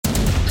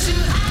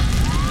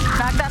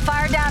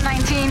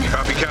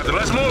Captain.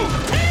 Let's move.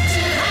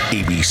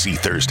 ABC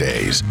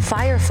Thursdays.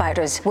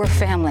 Firefighters, we're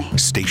family.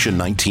 Station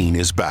 19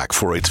 is back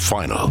for its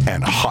final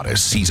and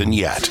hottest season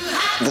yet.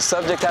 The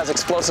subject has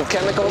explosive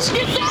chemicals.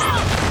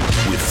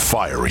 With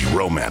fiery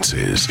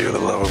romances. You're the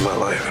love of my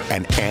life.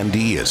 And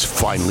Andy is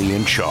finally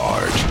in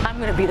charge. I'm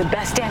going to be the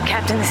best damn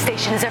captain the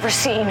station has ever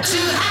seen.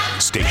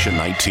 Station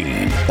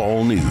 19.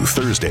 All new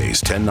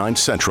Thursdays, 10/9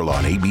 Central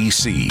on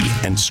ABC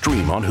and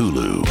stream on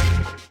Hulu.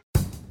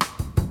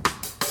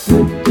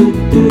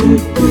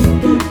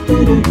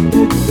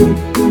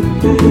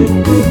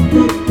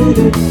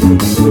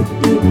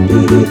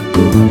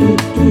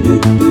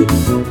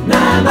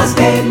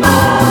 Namaste,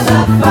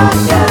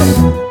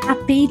 motherfucker.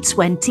 Happy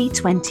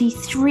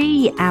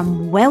 2023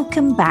 and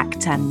welcome back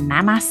to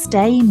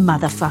Namaste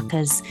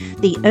Motherfuckers,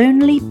 the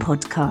only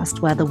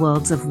podcast where the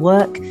worlds of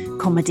work,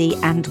 comedy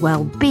and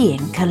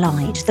well-being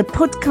collide. The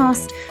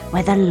podcast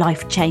where the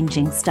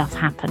life-changing stuff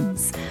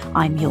happens.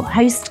 I'm your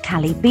host,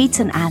 Callie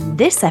Beaton, and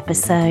this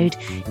episode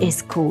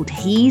is called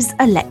He's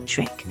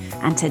Electric,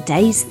 and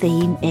today's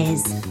theme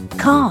is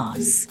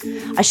cars.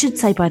 I should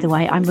say, by the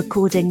way, I'm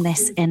recording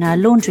this in a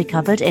laundry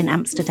cupboard in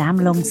Amsterdam,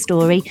 long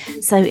story,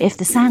 so if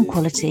the sound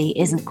quality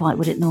isn't quite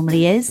what it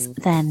normally is,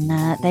 then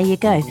there you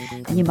go.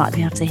 And you might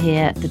be able to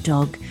hear the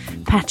dog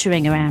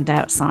pattering around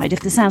outside. If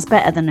the sound's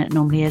better than it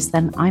normally is,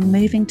 then I'm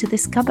moving to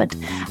this cupboard.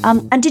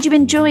 And did you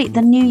enjoy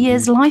the New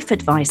Year's life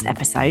advice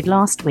episode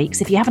last week?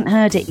 So if you haven't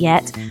heard it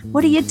yet,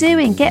 what are you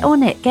doing? Get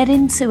on it, get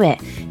into it.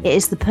 It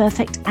is the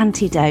perfect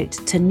antidote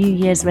to New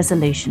Year's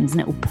resolutions,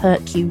 and it will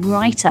perk you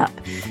right up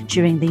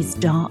during these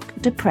dark,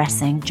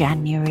 depressing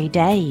January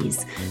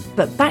days.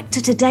 But back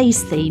to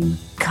today's theme,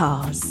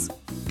 cars.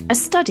 A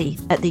study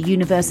at the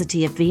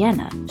University of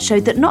Vienna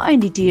showed that not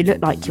only do you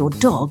look like your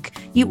dog,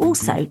 you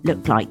also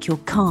look like your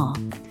car.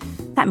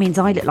 That means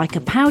I look like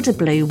a powder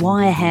blue,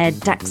 wire-haired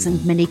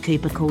Dachshund Mini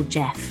Cooper called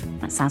Jeff.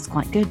 That sounds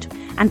quite good.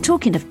 And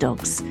talking of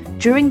dogs,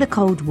 during the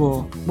Cold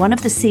War, one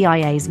of the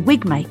CIA's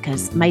wig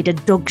makers made a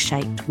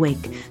dog-shaped wig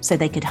so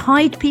they could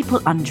hide people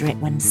under it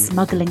when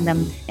smuggling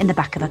them in the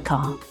back of a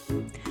car.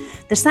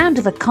 The sound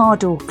of a car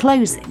door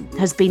closing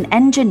has been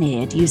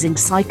engineered using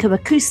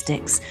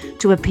psychoacoustics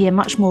to appear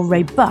much more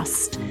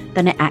robust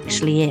than it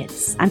actually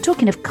is. And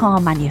talking of car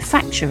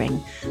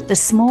manufacturing, the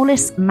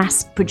smallest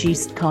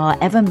mass-produced car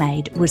ever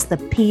made was the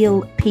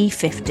Peel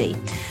P50,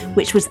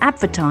 which was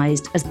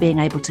advertised as being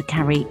able to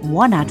carry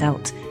one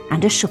adult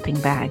and a shopping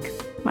bag.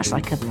 Much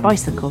like a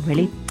bicycle,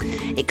 really.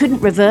 It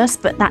couldn't reverse,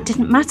 but that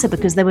didn't matter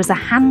because there was a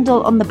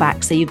handle on the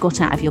back. So you got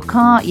out of your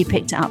car, you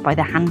picked it up by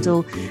the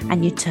handle,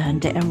 and you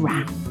turned it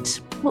around.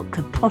 What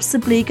could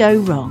possibly go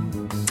wrong?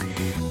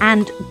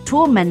 And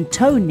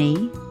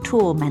tormentone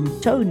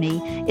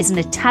is an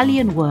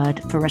Italian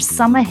word for a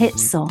summer hit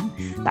song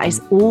that is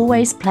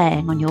always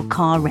playing on your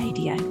car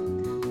radio.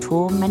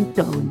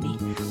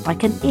 Tormentone,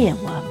 like an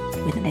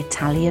earworm with an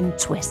Italian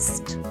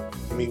twist.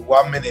 Give me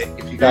 1 minute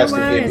if you guys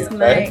can hear me,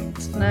 okay?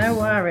 Mate. No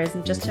worries,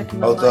 I'm just checking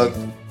my Hold mic.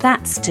 on.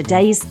 That's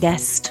today's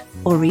guest,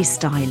 Aurie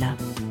Styla.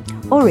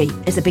 Aurie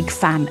is a big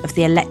fan of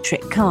the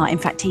electric car. In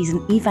fact, he's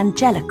an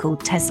evangelical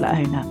Tesla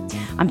owner.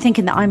 I'm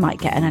thinking that I might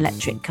get an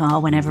electric car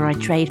whenever I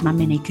trade my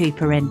Mini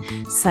Cooper in.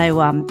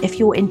 So if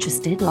you're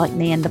interested, like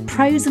me, in the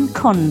pros and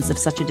cons of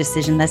such a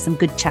decision, there's some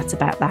good chat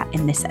about that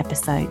in this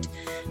episode.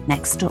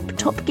 Next stop,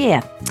 Top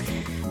Gear.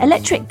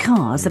 Electric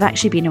cars have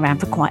actually been around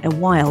for quite a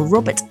while.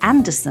 Robert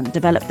Anderson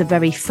developed the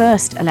very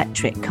first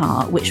electric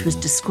car, which was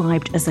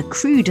described as a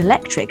crude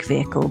electric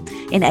vehicle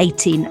in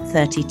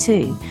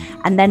 1832.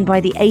 And then by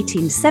the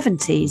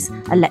 1870s,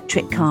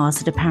 electric cars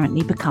had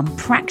apparently become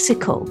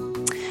practical.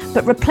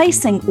 But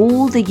replacing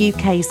all the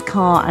UK's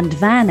car and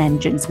van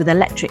engines with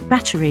electric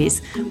batteries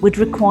would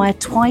require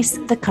twice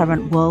the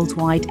current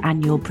worldwide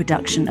annual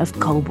production of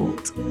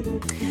cobalt.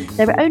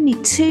 There are only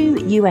 2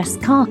 US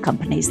car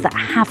companies that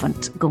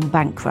haven't gone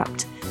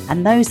bankrupt,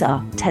 and those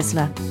are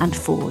Tesla and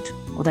Ford,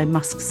 although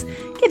Musk's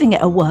giving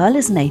it a whirl,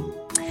 isn't he?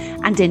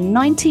 And in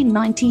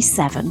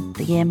 1997,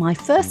 the year my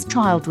first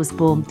child was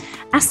born,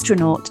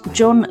 astronaut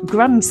John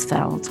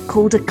Grunsfeld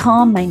called a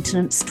car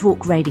maintenance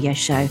talk radio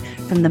show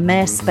from the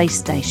Mir space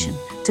station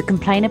to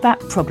complain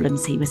about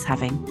problems he was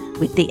having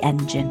with the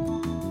engine.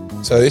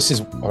 So this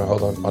is... Oh,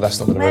 hold on. Oh, that's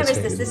not going to Where rotate.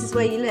 is this? This is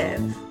where you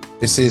live?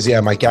 This is,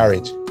 my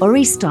garage.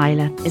 Aurie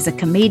Styla is a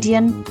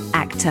comedian,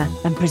 actor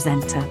and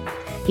presenter.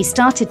 He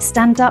started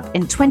stand-up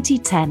in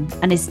 2010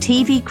 and his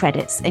TV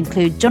credits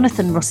include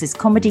Jonathan Ross's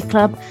Comedy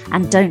Club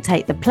and Don't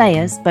Hate the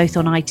Players, both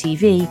on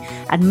ITV,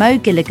 and Mo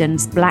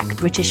Gilligan's Black,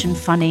 British and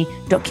Funny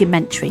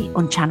documentary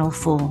on Channel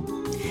 4.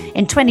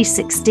 In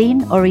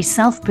 2016, Aurie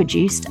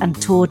self-produced and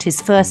toured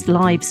his first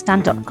live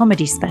stand-up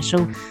comedy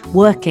special,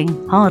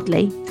 Working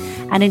Hardly,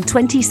 and in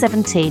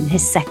 2017,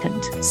 his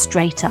second,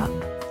 Straight Up.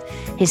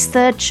 His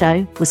third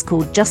show was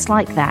called Just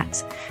Like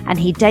That, and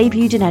he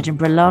debuted in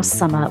Edinburgh last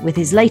summer with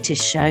his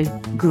latest show,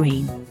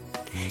 Green.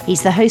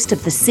 He's the host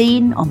of The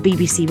Scene on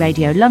BBC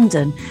Radio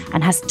London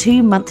and has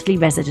 2 monthly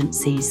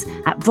residencies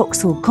at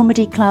Vauxhall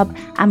Comedy Club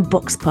and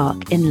Box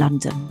Park in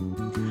London.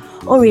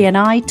 Aurie and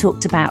I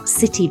talked about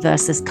city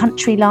versus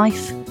country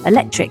life,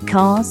 electric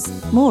cars,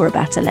 more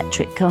about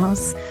electric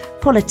cars,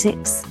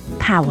 politics,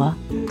 power,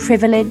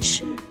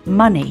 privilege,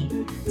 money,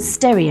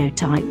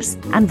 stereotypes,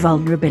 and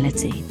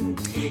vulnerability.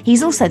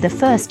 He's also the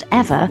first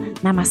ever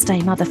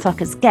Namaste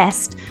Motherfuckers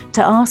guest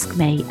to ask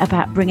me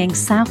about bringing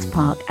South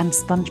Park and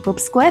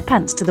SpongeBob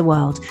SquarePants to the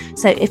world.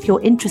 So if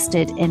you're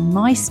interested in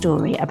my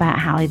story about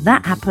how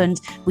that happened,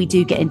 we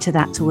do get into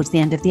that towards the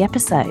end of the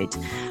episode.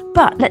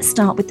 But let's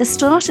start with the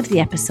start of the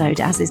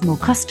episode, as is more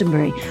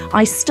customary.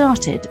 I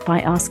started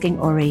by asking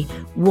Aurie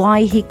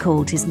why he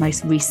called his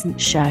most recent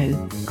show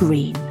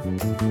Green.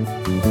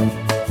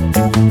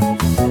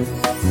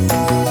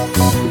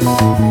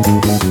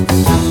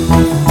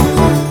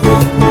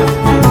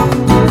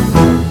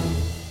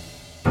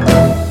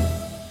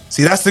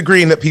 See, that's the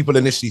green that people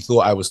initially thought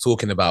I was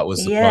talking about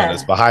was the plant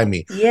that's behind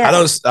me. Yeah.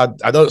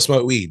 I don't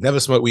smoke weed. Never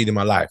smoked weed in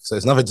my life. So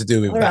it's nothing to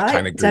do with that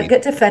kind of green. Don't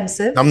get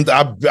defensive.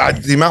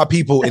 The amount of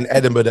people in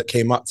Edinburgh that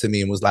came up to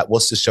me and was like,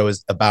 what's the show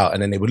is about?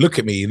 And then they would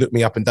look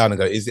me up and down and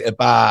go, is it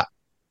about...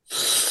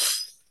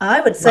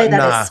 I would say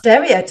that is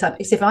stereotype.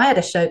 Because if I had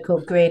a show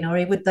called Green,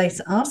 or would they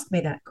ask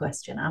me that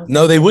question?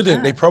 No, they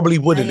wouldn't. They probably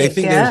wouldn't. They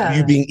think there's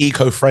you being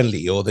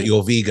eco-friendly or that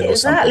you're vegan or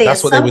something.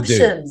 That's what they would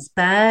do.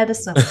 Bad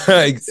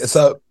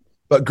assumptions.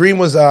 But Green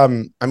was,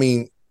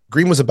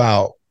 Green was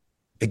about,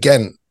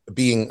 trying to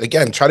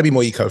be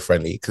more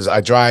eco-friendly because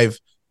I drive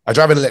an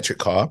electric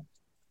car.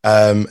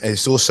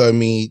 It's also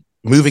me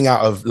moving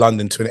out of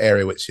London to an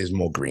area which is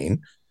more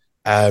green.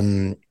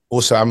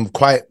 Also, I'm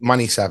quite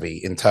money savvy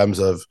in terms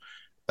of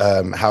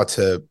how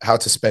to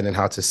spend and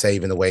how to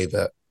save in a way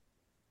that,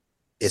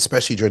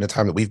 especially during the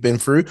time that we've been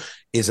through,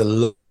 is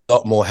a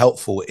lot more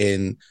helpful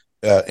in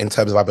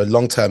terms of either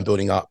long-term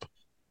building up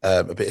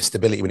a bit of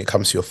stability when it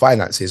comes to your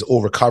finances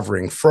or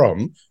recovering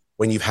from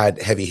when you've had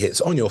heavy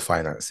hits on your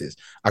finances.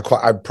 I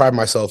pride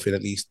myself in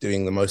at least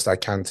doing the most I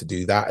can to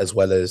do that, as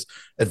well as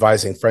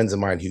advising friends of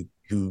mine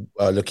who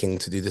are looking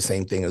to do the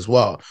same thing as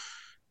well.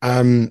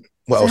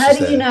 So how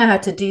do you know how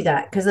to do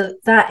that? Because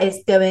that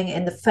is going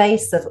in the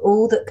face of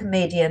all that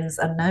comedians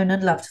are known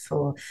and loved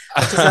for,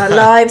 which is our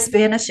lives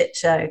being a shit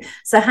show.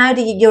 So how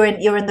do you're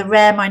in the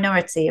rare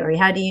minority, or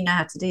how do you know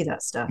how to do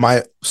that stuff?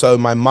 My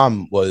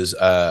mum was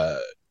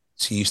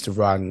she used to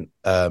run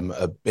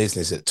a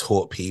business that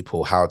taught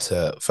people how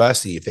to,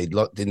 firstly, if they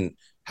didn't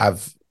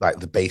have like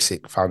the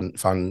basic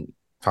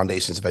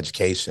foundations of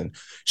education,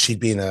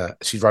 she'd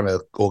run an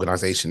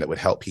organization that would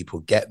help people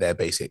get their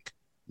basic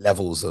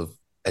levels of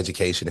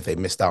education if they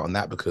missed out on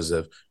that because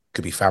of,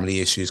 could be family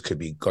issues, could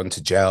be gone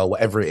to jail,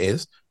 whatever it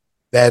is.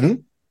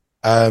 Then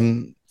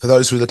for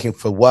those who are looking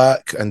for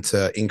work and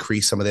to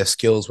increase some of their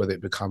skills, whether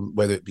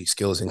it be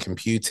skills in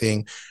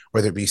computing,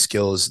 whether it be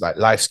skills like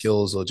life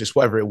skills or just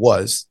whatever it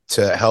was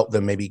to help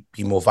them maybe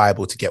be more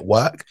viable to get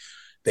work,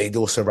 they'd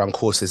also run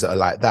courses that are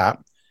like that.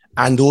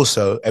 And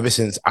also, ever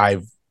since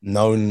I've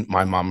known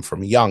my mum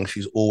from young,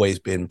 she's always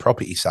been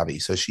property savvy.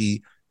 So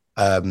she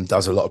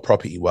does a lot of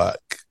property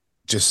work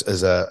just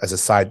as a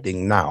side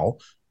thing now,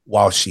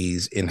 while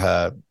she's in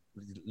her,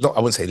 I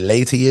wouldn't say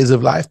later years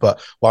of life,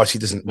 but while she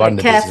doesn't run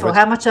the business. Careful.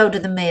 How much older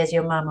than me is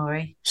your mum,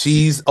 Aurie?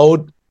 She's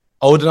old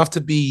enough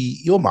to be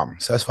your mum,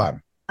 so that's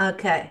fine.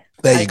 Okay.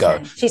 There you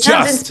go. She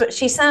sounds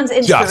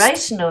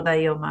inspirational, though,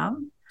 your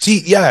mum.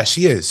 She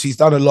is. She's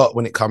done a lot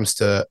when it comes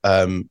to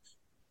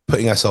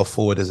putting herself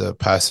forward as a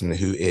person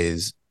who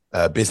is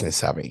business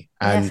savvy.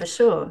 And for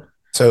sure.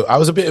 So I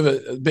was a bit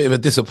of a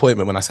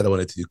disappointment when I said I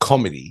wanted to do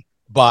comedy.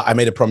 But I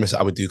made a promise that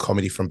I would do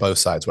comedy from both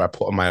sides, where I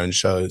put on my own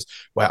shows,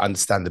 where I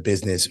understand the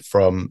business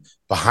from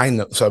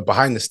behind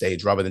the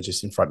stage rather than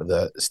just in front of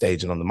the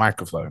stage and on the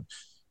microphone.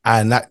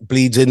 And that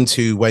bleeds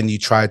into when you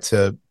try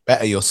to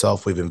better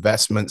yourself with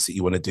investments that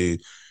you want to do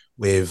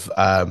with,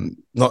 when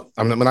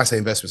I say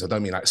investments, I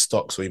don't mean like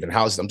stocks or even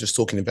houses. I'm just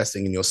talking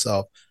investing in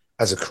yourself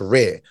as a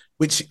career,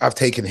 which I've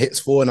taken hits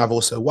for and I've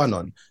also won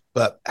on.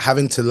 But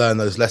having to learn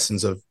those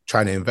lessons of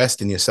trying to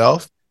invest in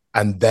yourself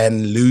and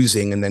then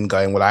losing and then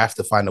going, well, I have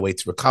to find a way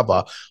to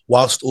recover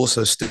whilst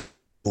also still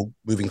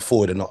moving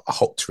forward and not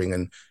halting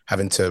and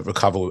having to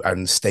recover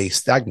and stay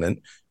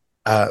stagnant.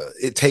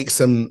 It takes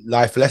some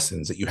life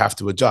lessons that you have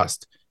to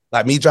adjust.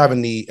 Like me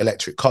driving the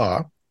electric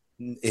car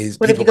is...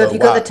 What have you got? Have you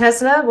got the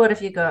Tesla? What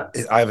have you got?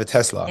 I have a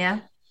Tesla.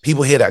 Yeah.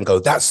 People hear that and go,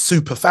 that's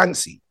super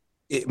fancy.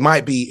 It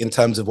might be in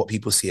terms of what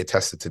people see a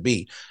Tesla to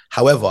be.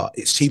 However,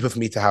 it's cheaper for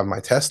me to have my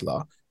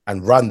Tesla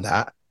and run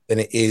that than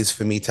it is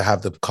for me to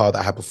have the car that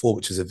I had before,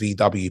 which is a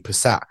VW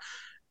Passat,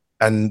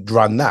 and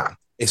run that.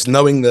 It's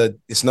knowing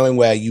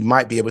where you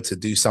might be able to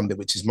do something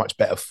which is much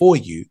better for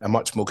you and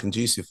much more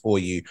conducive for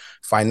you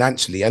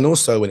financially. And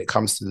also when it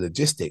comes to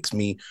logistics,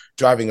 me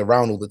driving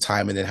around all the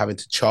time and then having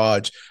to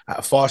charge at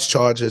a fast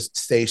charger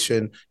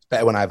station. It's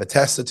better when I have a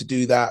Tesla to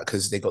do that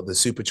because they got the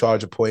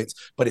supercharger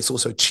points, but it's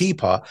also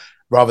cheaper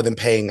rather than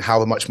paying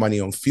how much money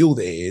on fuel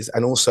there is.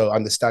 And also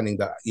understanding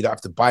that you don't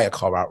have to buy a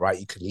car outright.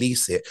 You can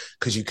lease it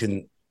because you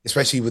can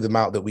especially with the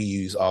amount that we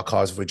use our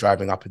cars if we're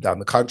driving up and down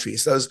the country.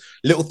 It's those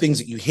little things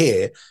that you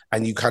hear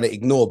and you kind of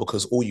ignore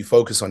because all you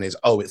focus on is,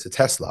 oh, it's a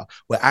Tesla,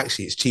 where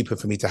actually it's cheaper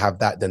for me to have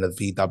that than a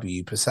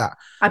VW Passat.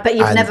 I bet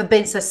you've never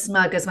been so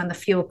smug as when the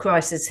fuel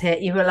crisis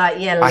hit. You were like,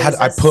 yeah,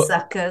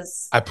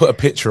 suckers. I put a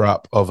picture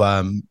up of,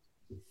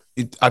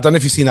 I don't know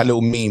if you've seen that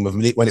little meme of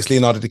when it's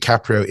Leonardo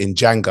DiCaprio in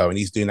Django and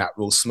he's doing that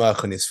real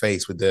smirk on his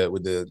face with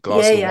the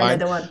glass of wine. I know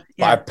the one.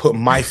 Yeah. But I put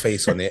my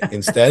face on it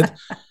instead,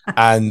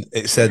 and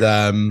it said,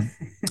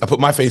 I put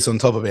my face on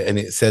top of it, and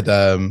it said,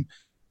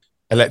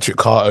 electric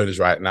car owners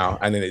right now,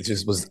 and then it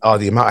just was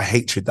the amount of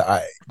hatred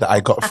that I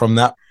got from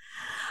that.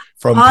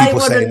 From people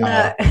saying,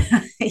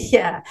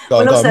 yeah.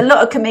 Well, also a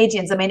lot of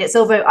comedians. I mean, it's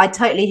all very. I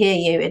totally hear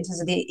you in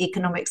terms of the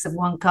economics of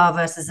one car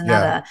versus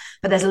another.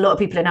 But there's a lot of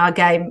people in our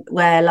game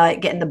where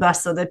like getting the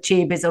bus or the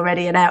tube is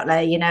already an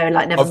outlay. You know,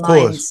 like never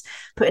mind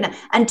putting it.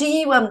 And do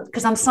you?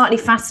 Because I'm slightly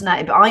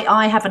fascinated. But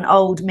I have an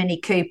old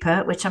Mini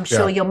Cooper, which I'm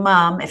sure your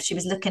mum, if she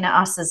was looking at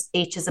us as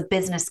each as a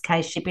business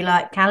case, she'd be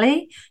like,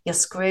 "Callie, you're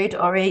screwed.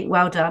 Aurie,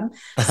 well done."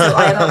 So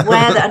I am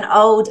aware that an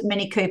old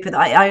Mini Cooper that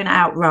I own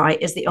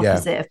outright is the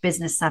opposite of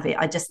business savvy.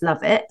 I just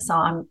love it. So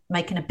I'm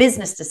making a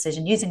business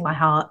decision using my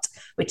heart,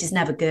 which is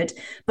never good.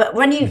 But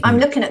when I'm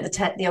looking at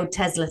the old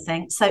Tesla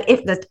thing. So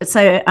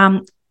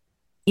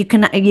you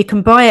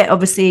can buy it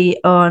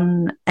obviously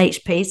on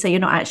HP, so you're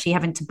not actually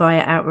having to buy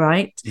it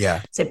outright.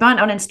 Yeah. So buy it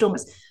on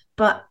installments.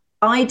 But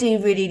I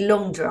do really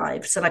long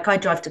drives. So like I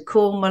drive to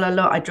Cornwall a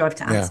lot. I drive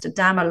to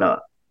Amsterdam a lot.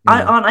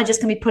 Yeah. Aren't I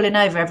just going to be pulling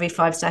over every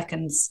 5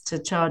 seconds to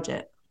charge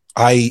it?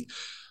 I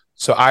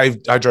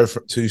drove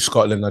to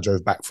Scotland. I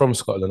drove back from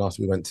Scotland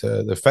after we went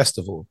to the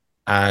festival.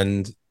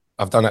 And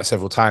I've done that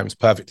several times.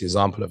 Perfect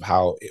example of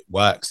how it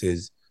works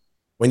is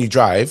when you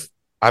drive,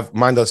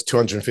 mine does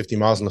 250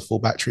 miles on the full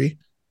battery.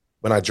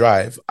 When I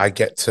drive, I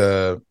get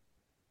to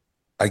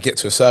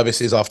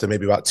services after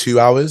maybe about 2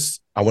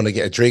 hours. I want to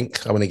get a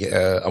drink. I want to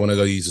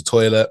go use the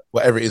toilet,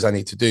 whatever it is I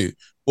need to do,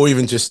 or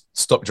even just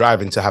stop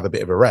driving to have a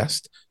bit of a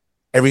rest.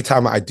 Every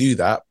time I do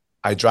that,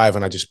 I drive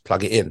and I just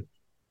plug it in.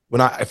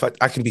 If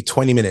I can be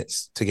 20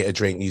 minutes to get a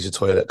drink, use the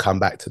toilet, come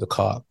back to the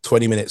car,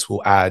 20 minutes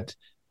will add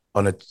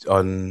on the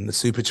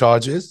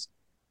superchargers,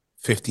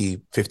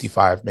 50,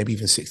 55, maybe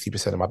even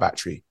 60% of my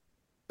battery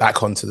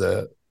back onto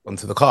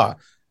the car.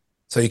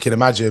 So you can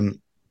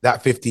imagine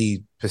that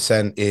 50%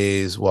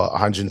 is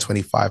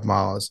 125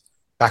 miles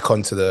back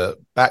onto the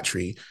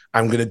battery.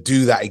 I'm going to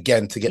do that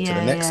again to get to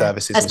the next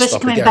services. Especially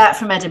coming back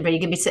from Edinburgh, you're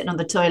going to be sitting on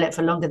the toilet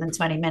for longer than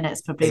 20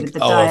 minutes, probably with the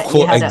diet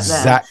you had up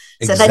there.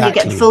 So then you're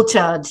getting full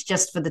charge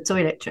just for the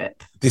toilet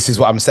trip. This is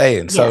what I'm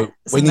saying. So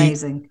it's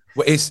amazing.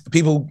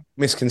 People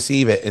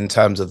misconceive it in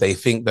terms of they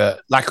think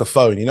that like a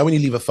phone, you know, when you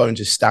leave a phone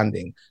just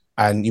standing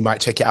and you might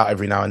check it out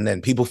every now and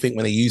then, people think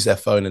when they use their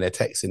phone and they're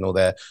texting or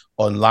they're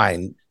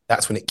online,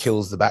 that's when it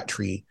kills the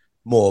battery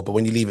more. But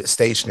when you leave it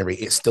stationary,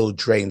 it still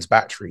drains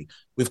battery.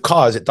 With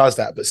cars, it does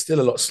that, but still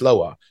a lot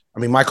slower. I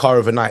mean, my car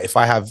overnight, if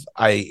I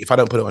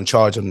don't put it on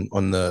charge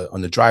on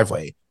the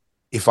driveway,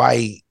 if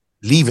I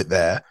leave it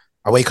there,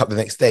 I wake up the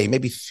next day,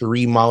 maybe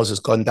 3 miles has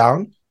gone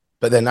down,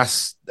 but then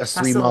that's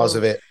 3 miles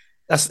of it.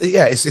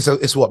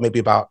 It's what, maybe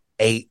about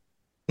 3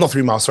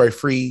 miles,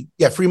 3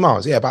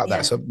 miles. Yeah, about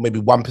that. So maybe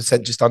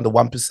 1%, just under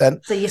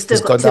 1%. So you've still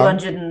got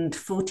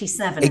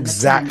 247.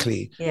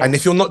 Exactly. Yeah. And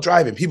if you're not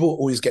driving, people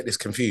always get this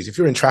confused. If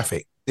you're in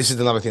traffic, this is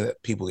another thing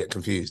that people get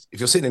confused. If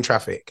you're sitting in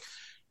traffic,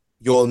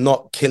 you're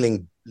not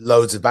killing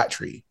loads of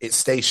battery. It's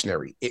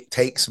stationary. It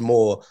takes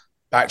more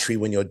battery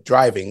when you're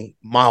driving,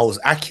 miles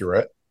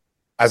accurate,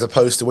 as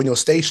opposed to when you're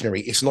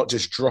stationary, it's not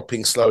just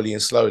dropping slowly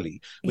and slowly,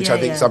 which I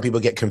think some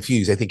people get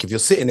confused. They think if you're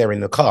sitting there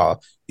in the car,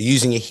 you're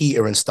using your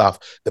heater and stuff,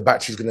 the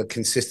battery's going to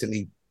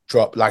consistently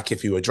drop like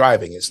if you were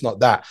driving. It's not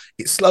that.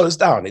 It slows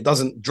down. It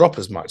doesn't drop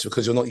as much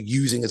because you're not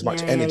using as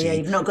much energy.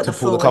 You've not got the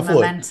full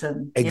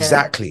momentum.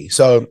 Exactly.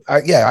 So,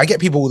 I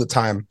get people all the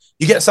time.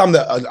 You get some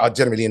that are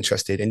generally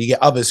interested and you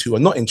get others who are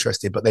not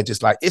interested, but they're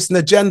just like, it's an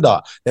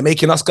agenda. They're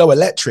making us go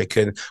electric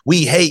and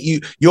we hate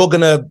you. You're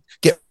going to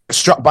get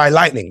struck by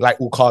lightning, like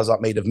all cars are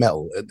made of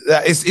metal.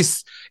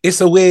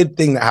 It's a weird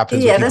thing that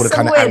happens. Yeah, where people there's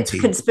some are kind weird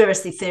of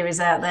conspiracy theories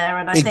out there,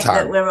 and I think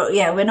that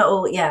we're not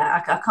all.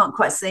 Yeah, I can't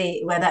quite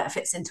see where that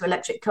fits into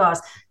electric cars.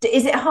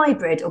 Is it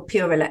hybrid or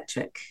pure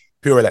electric?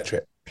 Pure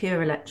electric.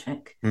 Pure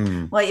electric.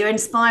 Well, you're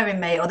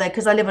inspiring me, although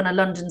because I live on a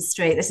London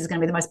street, this is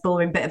going to be the most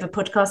boring bit of a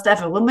podcast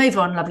ever. We'll move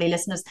on, lovely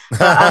listeners.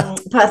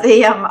 But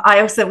I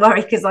also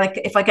worry because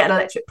if I get an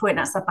electric point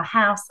outside my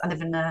house, I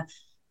live in a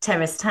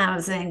terraced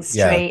housing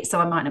street, so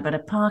I might not be able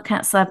to park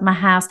outside my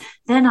house.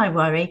 Then I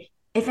worry,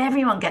 if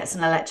everyone gets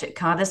an electric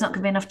car, there's not going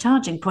to be enough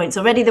charging points.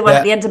 Already the one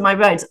at the end of my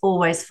road's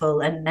always full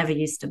and never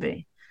used to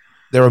be.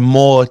 There are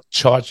more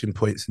charging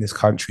points in this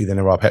country than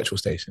there are petrol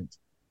stations.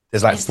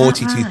 There's like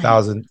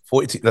 42,000,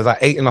 there's like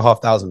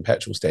 8,500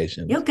 petrol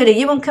stations. You're good. Are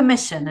you on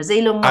commission? Is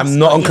Elon Musk? I'm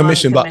not on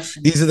commission, but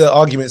these are the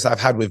arguments I've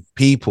had with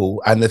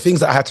people and the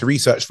things that I had to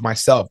research for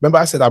myself. Remember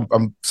I said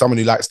I'm someone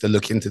who likes to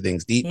look into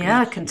things deeply.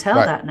 Yeah, I can tell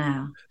that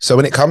now. So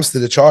when it comes to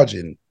the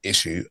charging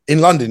issue,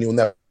 in London, you'll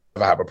never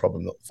have a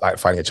problem like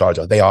finding a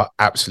charger. They are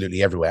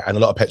absolutely everywhere. And a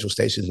lot of petrol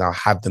stations now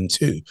have them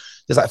too.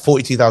 There's like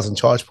 42,000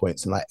 charge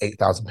points and like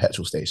 8,000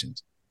 petrol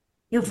stations.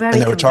 You're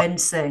very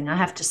convincing, I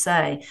have to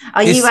say.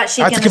 Are you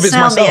actually going to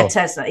sell me a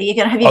Tesla? Are you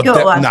going to have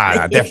got one?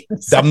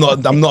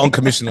 I'm not on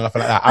commission or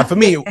nothing like that. And for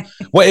me,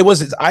 what it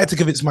was is I had to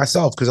convince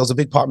myself, because there was a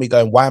big part of me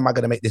going, why am I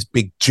going to make this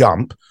big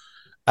jump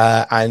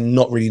and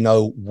not really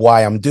know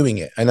why I'm doing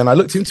it? And then I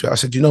looked into it. I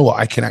said, you know what?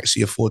 I can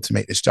actually afford to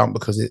make this jump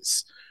because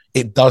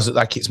it does look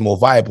like it's more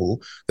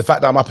viable. The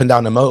fact that I'm up and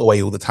down the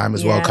motorway all the time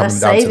as well, coming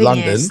down to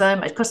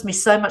London. It costs me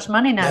so much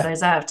money now,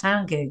 those out of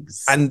town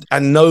gigs. And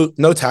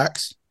no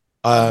tax.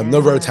 No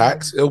road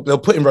tax. They'll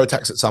put in road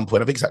tax at some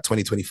point. I think it's at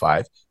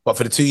 2025. But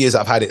for the 2 years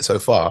I've had it so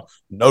far,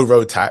 no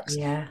road tax.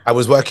 Yeah. I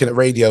was working at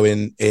radio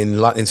in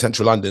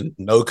central London,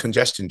 no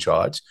congestion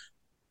charge.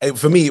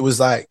 For me, it was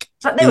like...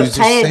 But they were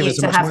paying you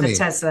to have the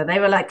Tesla. They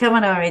were like, come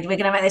on, Aurie, we're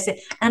going to make this.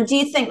 And do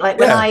you think, like,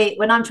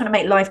 when I'm trying to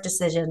make life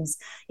decisions,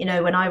 you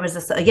know, when I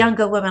was a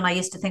younger woman, I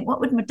used to think, what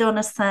would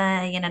Madonna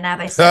say? You know, now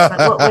they say, like,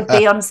 what would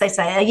Beyonce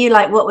say? Are you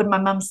like, what would my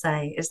mum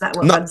say? Is that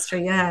what runs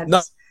through your head?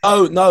 No,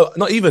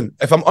 not even.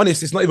 If I'm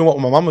honest, it's not even what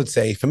my mum would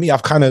say. For me,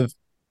 I've kind of...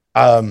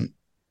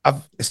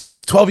 it's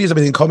 12 years I've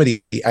been in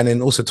comedy, and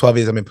then also 12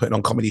 years I've been putting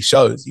on comedy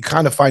shows. You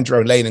kind of find your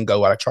own lane and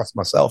go, well, I trust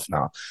myself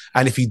now.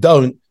 And if you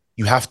don't,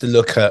 you have to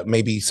look at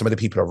maybe some of the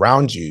people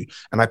around you,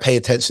 and I pay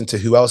attention to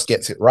who else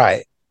gets it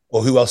right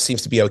or who else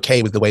seems to be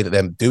okay with the way that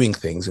they're doing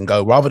things, and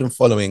go, rather than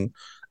following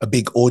a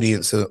big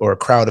audience or a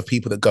crowd of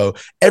people that go,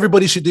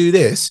 everybody should do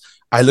this,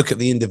 I look at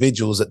the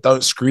individuals that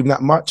don't scream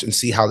that much and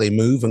see how they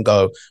move and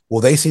go,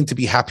 well, they seem to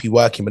be happy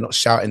working, but not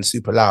shouting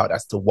super loud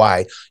as to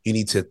why you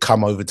need to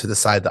come over to the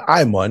side that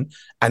I'm on.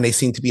 And they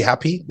seem to be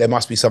happy. There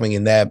must be something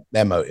in their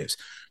motives.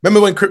 Remember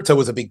when crypto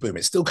was a big boom?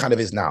 It still kind of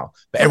is now.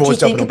 But everyone's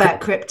jumping on. What do you think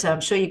about crypto?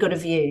 I'm sure you got a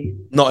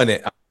view. Not in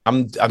it.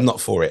 I'm not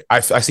for it.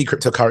 I see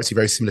cryptocurrency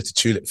very similar to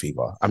tulip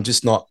fever. I'm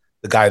just not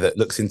the guy that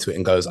looks into it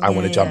and goes, I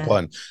want to jump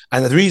on.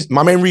 And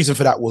my main reason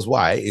for that was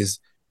why is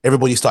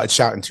everybody started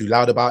shouting too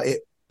loud about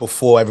it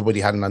before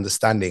everybody had an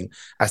understanding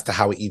as to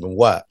how it even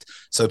worked.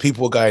 So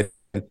people were going,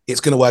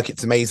 it's going to work.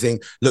 It's amazing.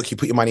 Look, you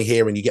put your money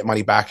here and you get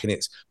money back. And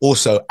it's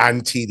also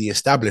anti the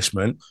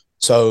establishment.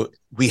 So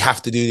we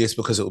have to do this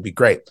because it will be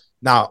great.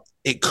 Now,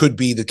 it could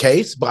be the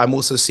case, but I'm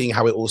also seeing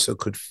how it also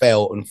could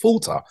fail and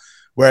falter.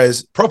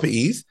 Whereas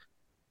properties,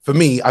 for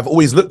me, I've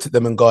always looked at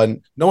them and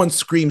gone, no one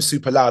screams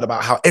super loud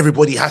about how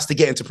everybody has to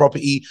get into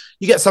property.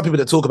 You get some people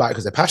that talk about it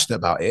because they're passionate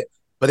about it,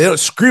 but they don't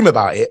scream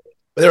about it.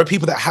 But there are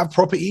people that have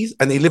properties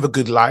and they live a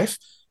good life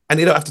and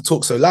they don't have to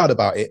talk so loud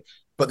about it,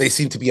 but they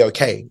seem to be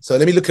okay. So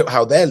let me look at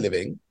how they're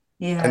living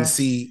and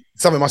see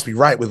something must be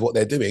right with what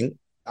they're doing.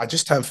 I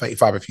just turned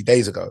 35 a few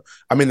days ago.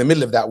 I'm in the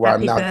middle of that where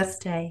Happy I'm now. Happy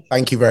birthday.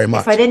 Thank you very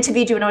much. If I'd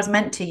interviewed you when I was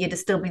meant to, you'd have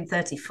still been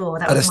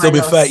 34. I'd have still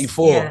been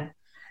 34. Yeah.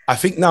 I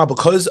think now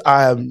because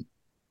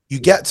you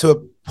get to a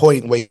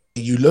point where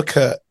you look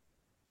at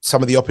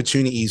some of the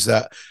opportunities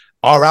that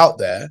are out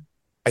there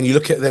and you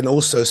look at then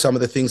also some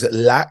of the things that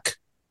lack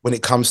when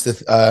it comes to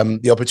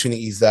the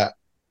opportunities that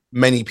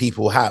many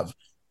people have.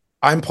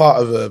 I'm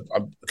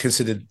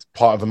considered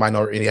part of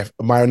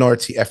a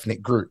minority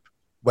ethnic group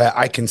where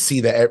I can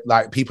see that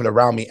like people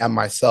around me and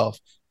myself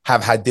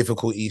have had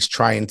difficulties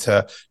trying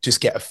to just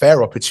get a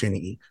fair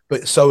opportunity.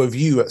 But so have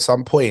you at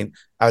some point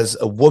as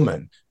a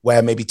woman,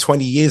 where maybe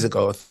 20 years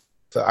ago,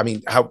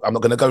 I'm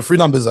not going to go through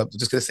numbers. I'm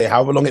just going to say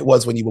however long it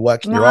was when you were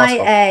working your ass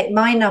off.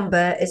 My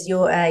number is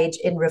your age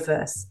in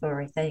reverse.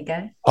 Sorry, there you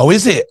go. Oh,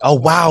 is it? Oh,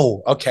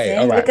 wow. Okay,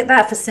 all right. Look at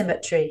that for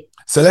symmetry.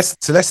 So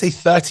let's say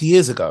 30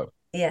 years ago.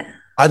 Yeah.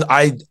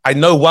 I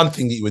know one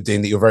thing that you were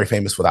doing that you're very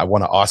famous for that I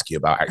want to ask you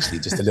about actually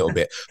just a little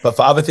bit. But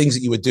for other things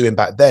that you were doing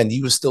back then,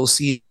 you were still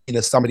seen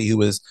as somebody who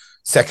was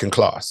second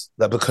class,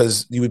 that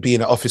because you would be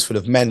in an office full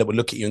of men that would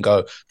look at you and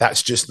go,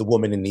 that's just the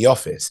woman in the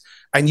office.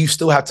 And you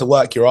still had to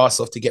work your ass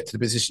off to get to the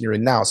position you're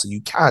in now. So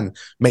you can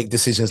make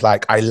decisions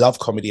like, I love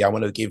comedy. I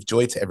want to give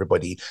joy to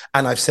everybody.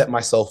 And I've set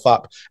myself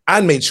up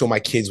and made sure my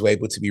kids were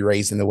able to be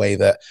raised in the way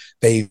that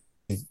they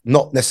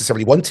not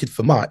necessarily wanted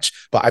for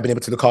much, but I've been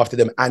able to look after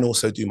them and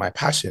also do my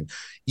passion.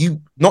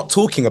 You not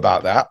talking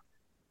about that,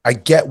 I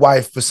get why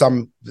to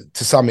some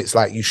it's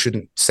like you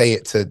shouldn't say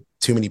it to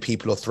too many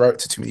people or throw it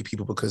to too many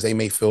people because they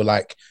may feel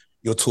like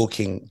you're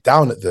talking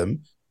down at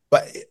them.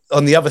 But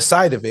on the other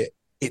side of it,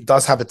 it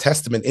does have a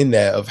testament in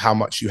there of how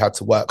much you had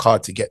to work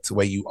hard to get to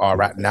where you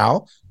are at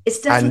now.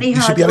 It's definitely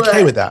hard. You should be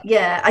okay with that.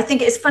 Yeah, I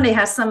think it's funny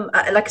how some,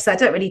 like I said, I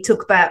don't really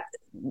talk about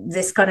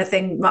this kind of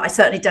thing. I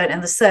certainly don't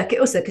in the circuit,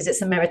 also because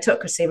it's a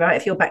meritocracy, right?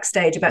 If you're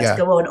backstage about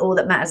to go on, all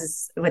that matters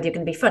is whether you're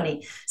going to be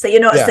funny. So you're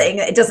not saying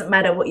it doesn't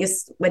matter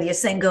whether you're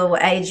single,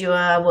 what age you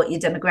are, what your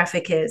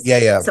demographic is.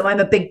 So I'm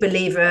a big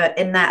believer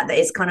in that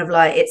it's kind of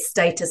like it's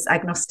status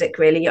agnostic,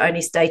 really. Your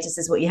only status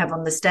is what you have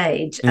on the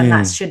stage, and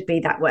that should be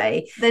that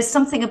way. There's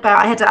something about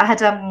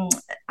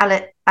I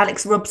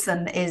Alex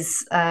Robson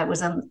should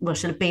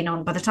have been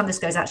on, by the time this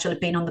goes out, she'll have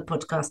been on the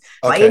podcast.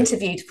 But Okay. I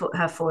interviewed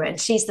her for it, and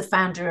she's the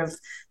founder of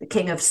the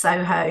King of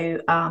Soho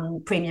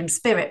premium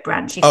spirit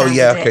brand. She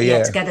founded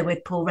it together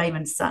with Paul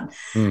Raymond's son.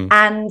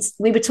 And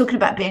we were talking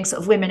about being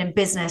sort of women in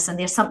business and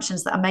the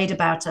assumptions that are made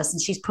about us.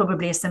 And she's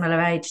probably a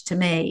similar age to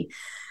me.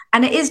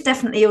 And it is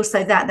definitely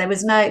also that there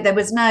was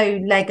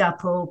no leg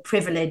up or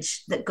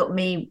privilege that got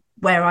me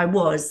where I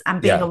was, and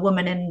being a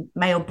woman in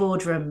male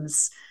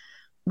boardrooms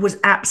was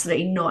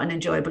absolutely not an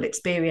enjoyable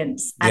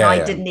experience. And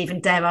I didn't even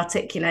dare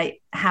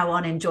articulate how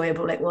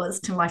unenjoyable it was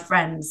to my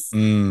friends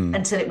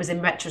until it was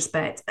in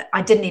retrospect.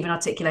 I didn't even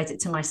articulate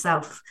it to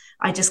myself.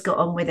 I just got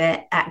on with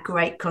it at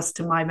great cost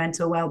to my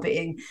mental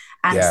well-being.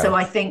 And so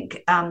I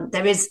think I'm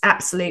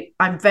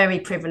very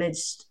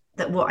privileged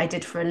that what I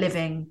did for a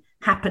living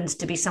happened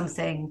to be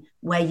something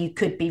where you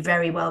could be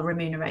very well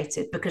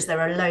remunerated, because there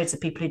are loads of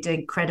people who do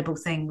incredible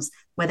things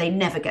where they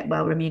never get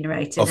well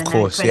remunerated, and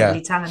they're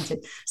incredibly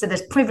talented. So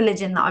there's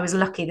privilege in that. I was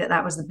lucky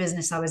that was the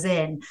business I was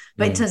in.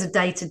 But in terms of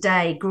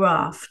day-to-day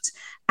graft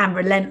and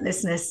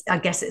relentlessness, I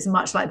guess it's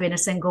much like being a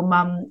single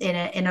mum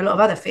in a lot of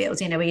other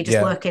fields, where you're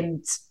just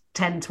working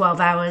 10, 12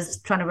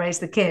 hours trying to raise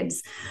the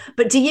kids.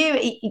 But do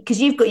you,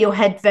 because you've got your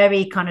head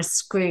very kind of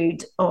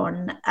screwed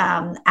on,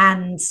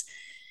 and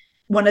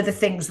one of the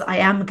things that I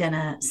am going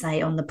to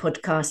say on the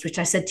podcast, which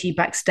I said to you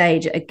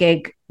backstage at a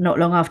gig not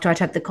long after I'd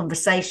had the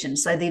conversation.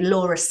 So the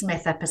Laura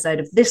Smith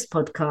episode of this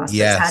podcast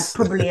that's had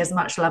probably as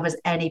much love as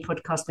any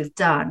podcast we've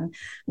done.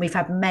 We've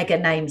had mega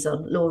names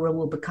on. Laura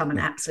will become an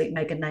absolute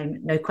mega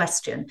name, no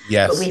question.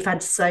 Yes. But we've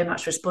had so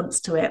much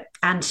response to it.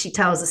 And she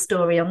tells a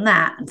story on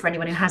that. And for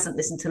anyone who hasn't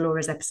listened to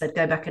Laura's episode,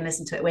 go back and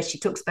listen to it, where she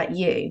talks about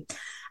you.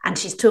 And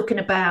she's talking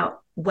about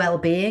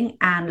well-being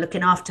and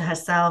looking after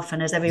herself.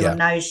 And as everyone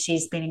knows,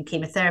 she's been in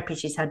chemotherapy.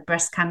 She's had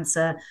breast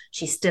cancer.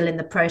 She's still in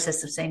the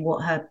process of seeing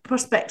what her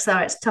prospects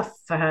are. It's tough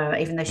for her,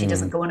 even though she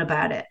doesn't go on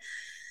about it.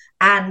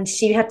 And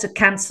she had to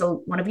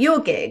cancel one of your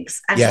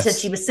gigs. And she said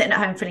she was sitting at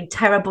home feeling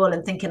terrible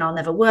and thinking, I'll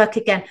never work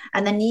again.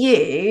 And then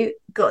you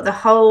got the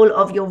whole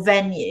of your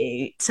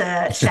venue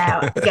to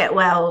shout, get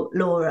well,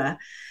 Laura.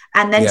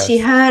 And then she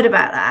heard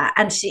about that,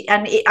 and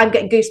I'm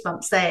getting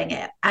goosebumps saying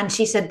it. And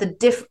she said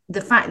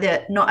the fact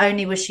that not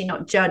only was she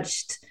not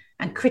judged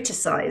and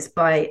criticized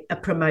by a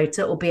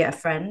promoter, albeit a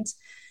friend,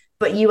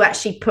 but you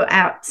actually put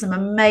out some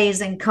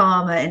amazing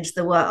karma into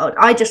the world.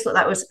 I just thought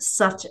that was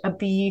such a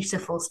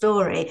beautiful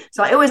story.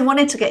 So I always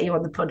wanted to get you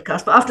on the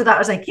podcast, but after that I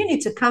was like, you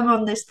need to come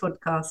on this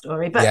podcast,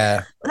 Aurie.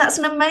 But that's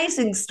an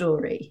amazing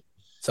story.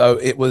 So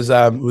it was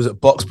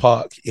at Box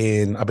Park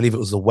in, I believe it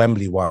was the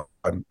Wembley one.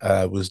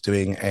 Was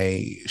doing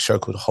a show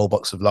called Whole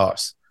Box of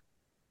Laughs,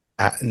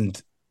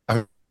 and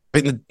I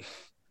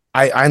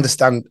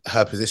understand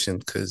her position,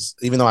 because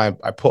even though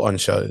I put on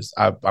shows,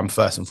 I'm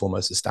first and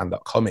foremost a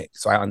stand-up comic,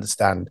 so I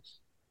understand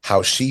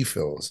how she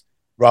feels,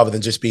 rather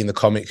than just being the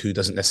comic who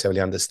doesn't necessarily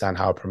understand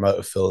how a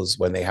promoter feels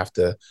when they have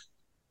to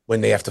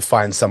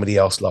find somebody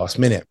else last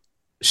minute.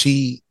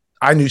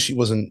 I knew she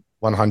wasn't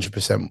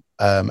 100%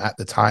 at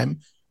the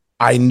time.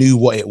 I knew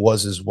what it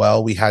was as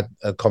well. We had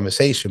a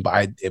conversation,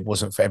 but it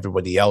wasn't for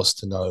everybody else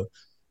to know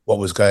what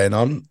was going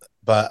on.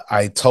 But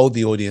I told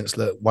the audience,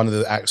 look, one of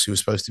the acts who was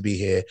supposed to be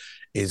here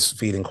is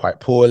feeling quite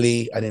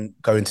poorly. I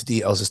didn't go into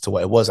details as to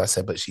what it was. I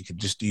said, but she could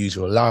just use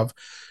your love.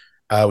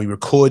 We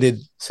recorded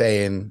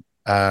saying,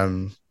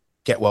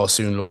 get well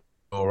soon,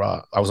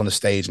 Laura. I was on the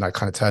stage and I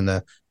kind of turned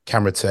the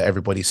camera to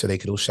everybody so they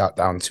could all shout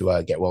down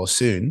to get well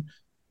soon.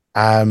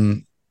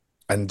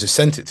 And just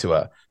sent it to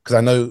her, because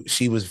I know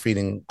she was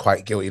feeling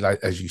quite guilty, like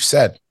as you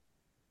said.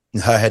 In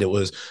her head, it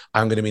was,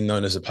 I'm going to be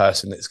known as a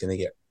person that's going to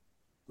get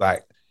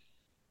like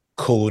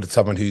called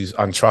someone who's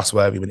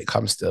untrustworthy when it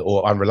comes to,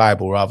 or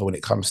unreliable rather, when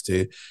it comes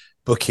to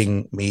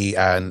booking me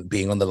and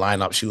being on the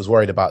lineup. She was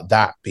worried about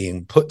that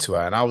being put to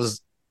her, and I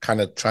was kind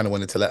of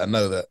wanted to let her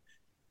know that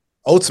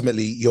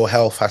ultimately your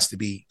health has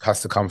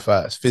to come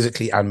first,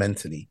 physically and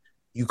mentally.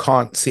 You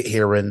can't sit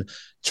here and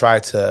try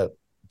to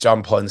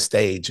jump on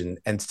stage and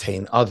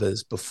entertain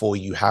others before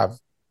you have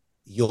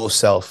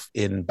yourself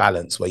in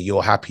balance, where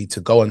you're happy to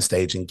go on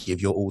stage and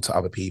give your all to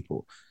other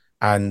people.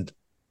 And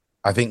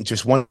I think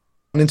just wanting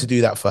to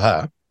do that for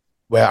her,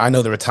 where I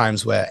know there are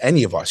times where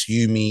any of us,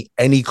 you, me,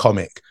 any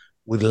comic,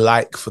 would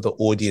like for the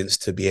audience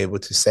to be able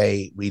to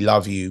say, we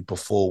love you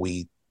before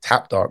we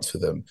tap dance for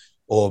them,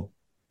 or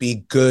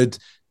be good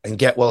and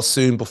get well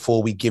soon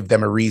before we give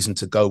them a reason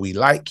to go, we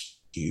like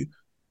you.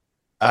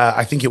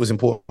 I think it was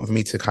important for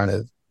me to kind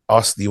of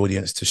ask the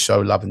audience to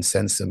show love and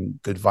send some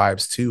good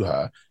vibes to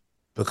her,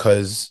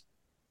 because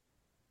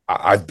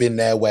I've been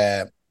there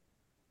where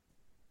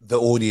the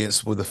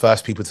audience were the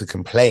first people to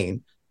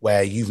complain,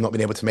 where you've not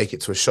been able to make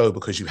it to a show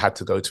because you had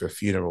to go to a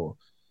funeral.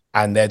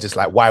 And they're just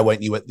like, why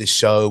weren't you at this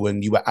show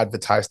when you were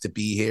advertised to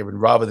be here?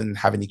 And rather than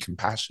have any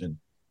compassion,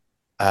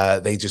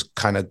 they just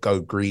kind of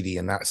go greedy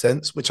in that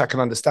sense, which I can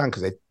understand,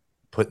 because they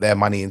put their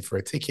money in for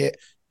a ticket.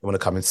 They want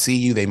to come and see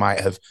you. They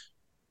might have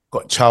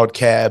got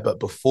childcare, but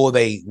before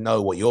they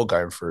know what you're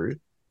going through,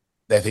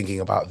 they're thinking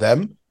about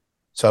them.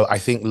 So I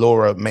think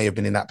Laura may have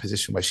been in that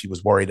position where she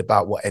was worried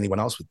about what anyone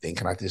else would think.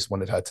 And I just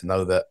wanted her to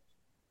know that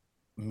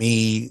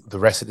me, the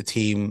rest of the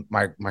team,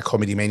 my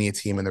Comedy Mania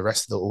team, and the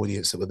rest of the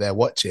audience that were there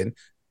watching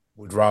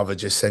would rather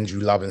just send you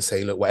love and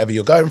say, look, whatever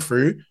you're going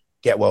through,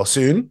 get well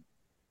soon.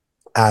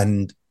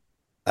 And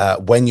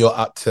when you're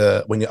up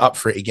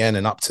for it again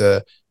and up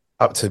to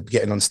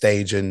getting on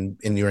stage and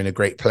you're in a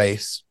great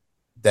place,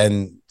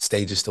 then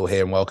stage is still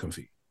here and welcome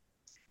for you.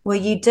 Well,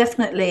 you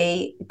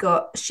definitely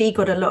she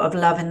got a lot of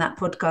love in that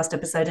podcast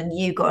episode, and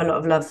you got a lot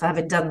of love for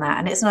having done that.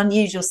 And it's an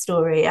unusual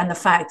story. And the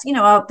fact,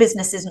 our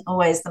business isn't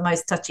always the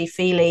most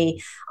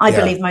touchy-feely. I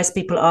believe most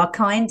people are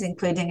kind,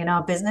 including in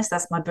our business.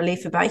 That's my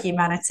belief about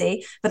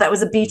humanity. But that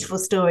was a beautiful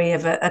story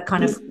of a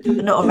kind of,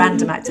 not a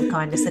random act of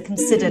kindness, a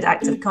considered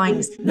act of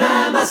kindness.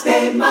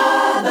 Namaste,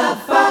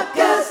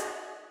 motherfuckers.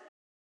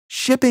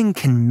 Shipping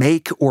can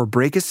make or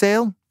break a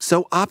sale,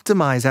 so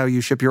optimize how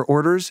you ship your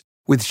orders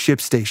with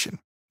ShipStation.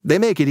 They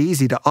make it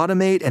easy to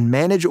automate and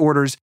manage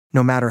orders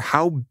no matter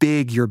how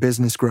big your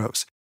business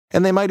grows.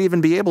 And they might even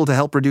be able to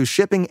help reduce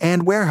shipping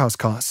and warehouse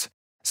costs.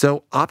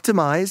 So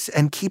optimize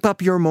and keep up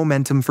your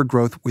momentum for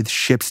growth with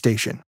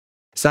ShipStation.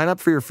 Sign up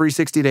for your free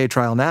 60-day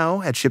trial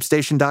now at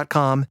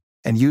ShipStation.com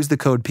and use the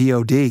code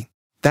POD.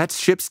 That's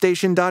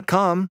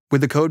ShipStation.com with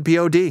the code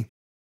POD.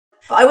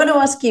 I want to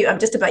ask you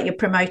just about your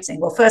promoting.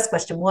 Well, first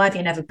question, why have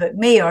you never booked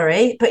me,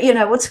 Aurie? But,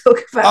 we'll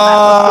talk about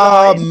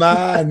that. Oh,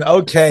 man.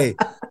 Okay.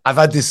 I'll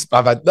answer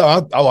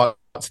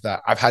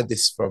that. I've had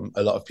this from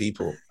a lot of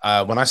people.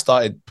 When I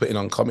started putting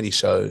on comedy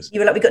shows. You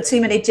were like, we got too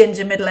many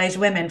ginger middle-aged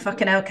women.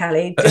 Fucking hell,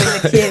 Callie. Doing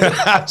the queue.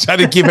 I'm trying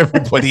to give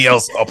everybody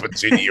else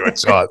opportunity or a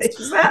chance.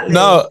 Exactly.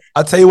 No,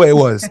 I'll tell you what it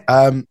was.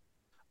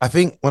 I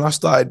think when I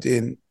started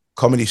doing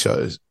comedy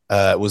shows,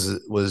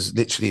 was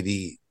literally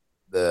the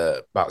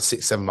about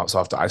 6-7 months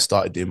after I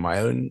started doing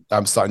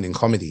I'm starting doing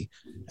comedy.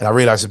 And I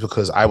realized it's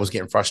because I was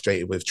getting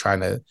frustrated with trying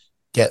to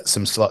get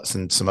some slots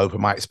and some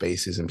open mic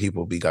spaces and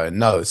people would be going,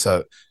 no.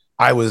 So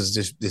I was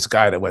just this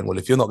guy that went, well,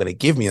 if you're not going to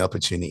give me an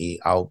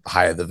opportunity, I'll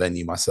hire the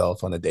venue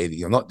myself on a day that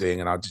you're not doing.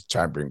 And I'll just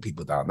try and bring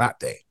people down that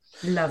day.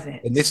 Love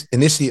it. And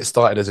initially it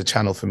started as a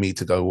channel for me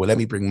to go, well, let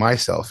me bring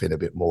myself in a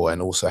bit more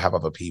and also have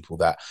other people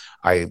that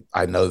I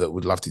know that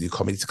would love to do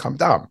comedy to come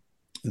down.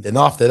 And then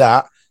after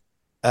that,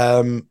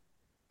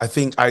 I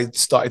think I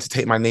started to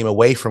take my name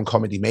away from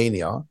Comedy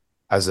Mania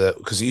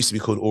because it used to be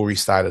called Aurie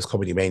Styla's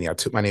Comedy Mania. I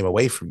took my name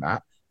away from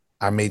that.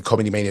 I made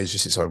Comedy Mania as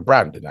just its own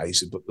brand. And I used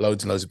to book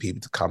loads and loads of people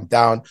to come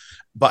down.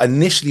 But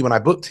initially when I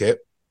booked it,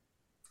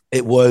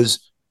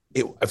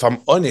 if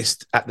I'm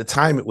honest, at the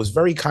time, it was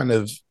very kind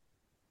of,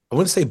 I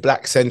wouldn't say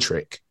black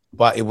centric,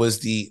 but it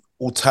was the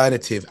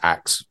alternative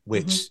acts,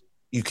 which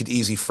you could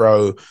easily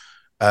throw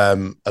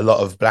a lot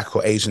of black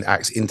or Asian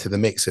acts into the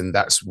mix. And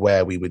that's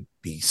where we would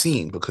be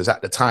seen, because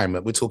at the time,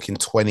 we're talking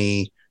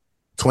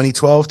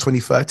 2012,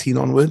 2013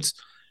 onwards,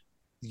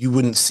 you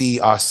wouldn't see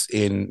us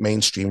in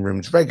mainstream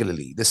rooms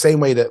regularly. The same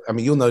way that,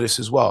 you'll notice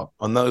as well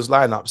on those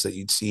lineups that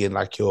you'd see in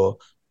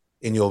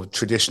your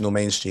traditional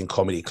mainstream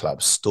comedy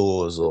clubs,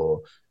 stores,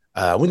 or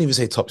I wouldn't even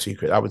say Top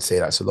Secret. I would say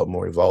that's a lot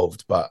more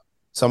evolved. But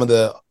some of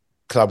the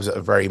clubs that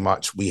are very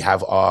much, we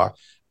have our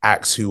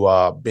acts who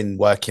are been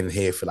working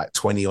here for like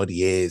 20 odd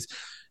years.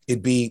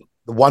 It'd be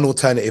the one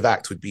alternative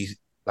act would be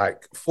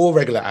like 4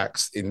 regular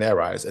acts in their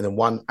eyes, and then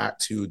one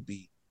act who would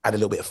be add a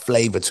little bit of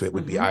flavor to it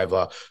would be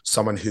either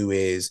someone who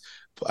is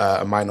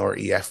a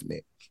minority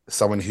ethnic,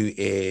 someone who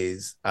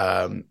is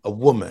a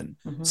woman,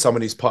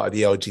 someone who's part of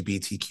the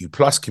LGBTQ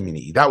plus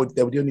community. There would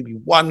only be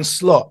one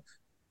slot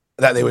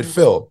that they would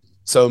fill.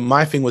 So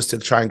my thing was to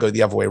try and go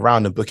the other way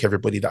around and book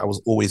everybody that I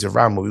was always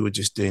around, where we were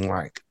just doing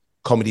like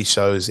comedy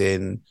shows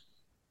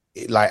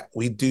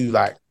we do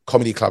like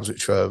comedy clubs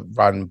which were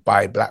run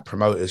by black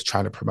promoters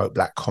trying to promote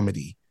black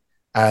comedy.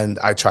 And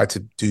I tried to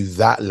do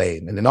that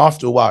lane. And then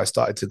after a while, I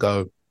started to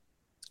go,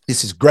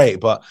 this is great,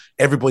 but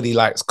everybody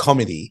likes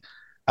comedy,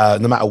 no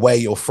matter where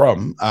you're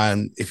from.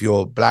 And if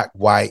you're black,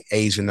 white,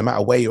 Asian, no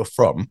matter where you're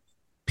from,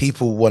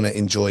 people want to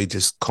enjoy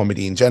just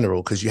comedy in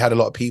general, because you had a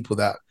lot of people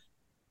that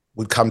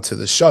would come to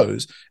the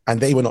shows and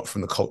they were not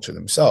from the culture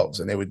themselves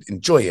and they would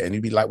enjoy it. And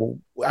you'd be like, well,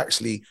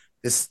 actually,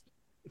 this,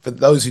 for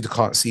those who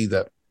can't see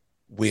that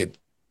we're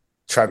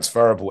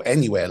transferable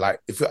anywhere. Like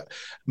if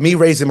me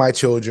raising my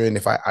children,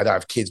 I don't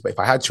have kids, but if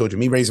I had children,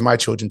 me raising my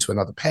children to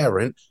another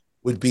parent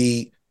would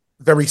be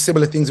very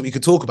similar things that we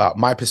could talk about.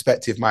 My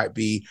perspective might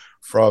be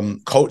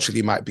from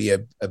culturally might be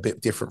a bit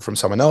different from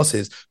someone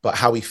else's, but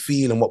how we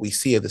feel and what we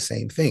see are the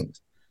same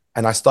things.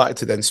 And I started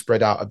to then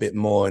spread out a bit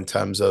more in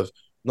terms of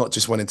not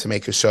just wanting to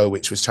make a show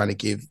which was trying to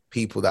give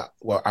people that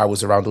I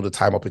was around all the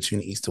time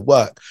opportunities to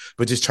work,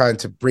 but just trying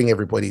to bring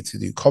everybody to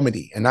do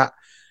comedy. And that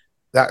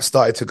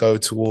started to go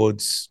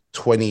towards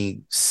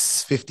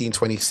 2015,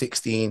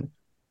 2016.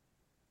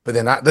 But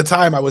then at the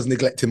time I was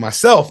neglecting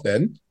myself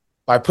then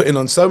by putting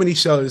on so many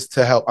shows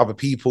to help other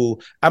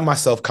people and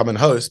myself come and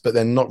host, but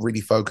then not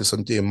really focus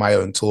on doing my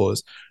own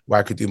tours where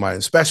I could do my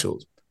own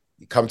specials.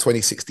 Come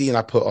 2016,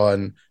 I put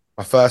on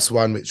my first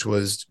one, which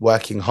was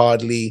Working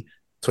Hardly.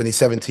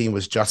 2017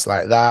 was Just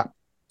Like That.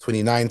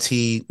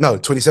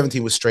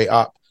 2017 was Straight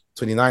Up.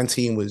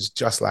 2019 was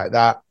Just Like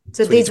That.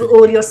 So these were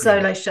all your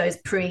solo shows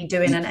pre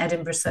doing an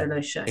Edinburgh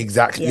solo show.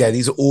 Exactly. Yeah,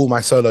 these are all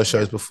my solo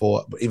shows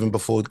even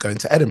before going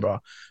to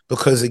Edinburgh.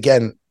 Because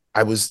again,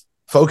 I was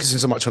focusing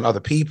so much on other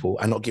people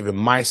and not giving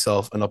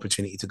myself an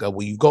opportunity to go,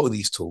 well, you've got all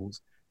these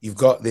tools. You've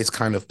got this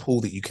kind of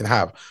pool that you can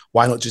have.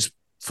 Why not just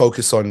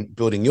focus on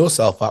building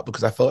yourself up?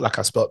 Because I felt like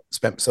I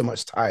spent so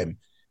much time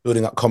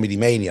building up Comedy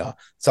Mania,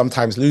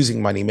 sometimes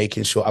losing money,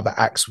 making sure other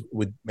acts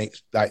would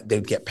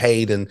they'd get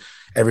paid and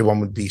everyone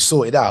would be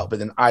sorted out. But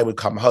then I would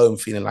come home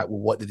feeling like, well,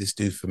 what did this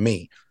do for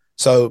me?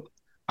 So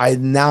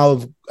I'm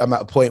at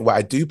a point where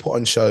I do put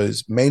on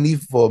shows mainly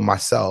for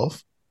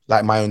myself,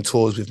 like my own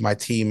tours with my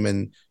team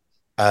and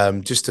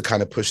just to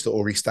kind of push the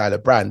Aurie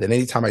Styla brand. And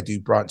anytime I do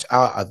branch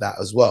out of that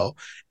as well,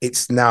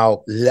 it's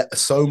now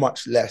so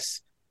much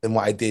less than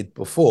what I did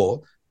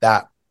before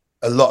that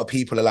a lot of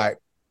people are like,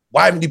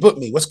 why haven't you booked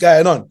me? What's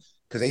going on?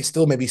 Because they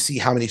still maybe see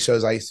how many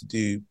shows I used to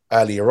do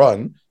earlier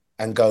on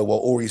and go,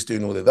 well, Aurie's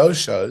doing all of those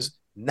shows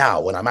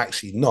now when I'm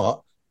actually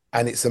not.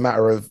 And it's a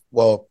matter of,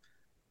 well,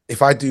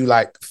 if I do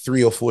like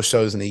 3 or 4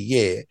 shows in a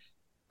year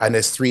and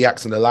there's 3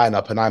 acts in the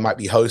lineup and I might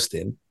be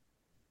hosting,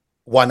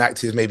 one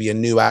act is maybe a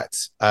new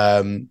act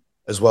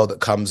as well that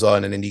comes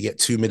on, and then you get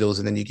 2 middles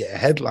and then you get a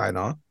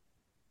headliner.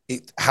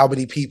 How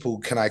many people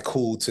can I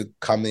call to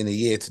come in a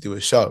year to do a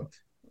show?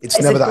 It's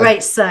never a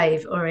great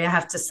save, Aurie, I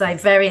have to say.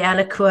 Very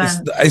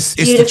eloquent. It's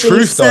the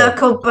truth,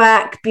 circled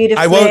back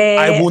beautifully.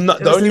 I will not.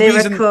 The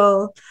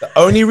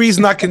only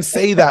reason I can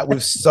say that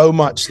with so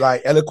much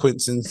like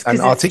eloquence and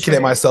articulate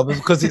myself is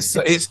because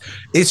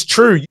it's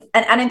true.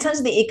 And in terms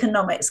of the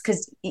economics,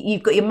 because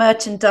you've got your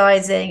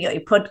merchandising,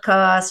 you've got your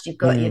podcast, you've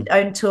got your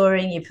own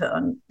touring, you put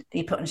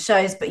on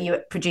shows, but you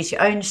produce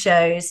your own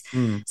shows.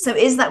 So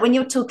is that when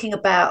you're talking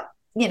about,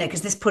 you know,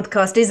 because this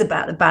podcast is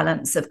about the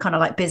balance of kind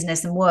of like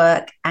business and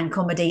work and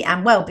comedy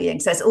and well-being.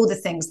 So it's all the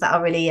things that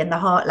are really in the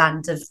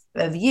heartland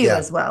of you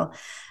as well.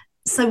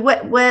 So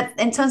where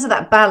in terms of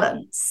that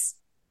balance,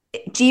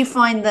 do you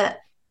find that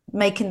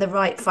making the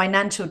right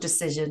financial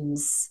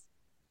decisions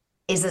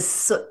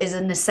is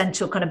an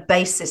essential kind of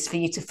basis for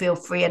you to feel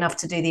free enough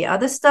to do the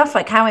other stuff?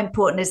 Like, how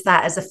important is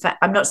that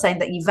I'm not saying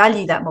that you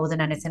value that more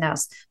than anything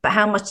else, but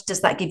how much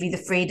does that give you the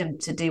freedom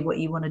to do what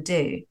you want to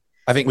do?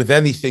 I think with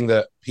anything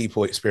that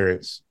people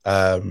experience,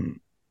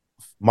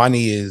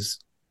 money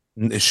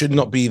it should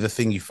not be the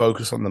thing you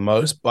focus on the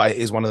most, but it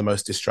is one of the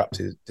most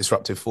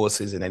disruptive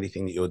forces in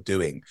anything that you're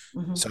doing.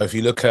 So if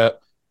you look at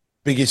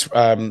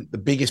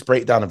the biggest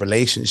breakdown of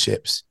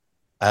relationships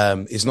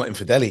is not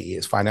infidelity,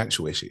 it's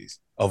financial issues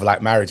of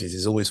like marriages.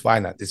 Is always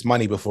finance. It's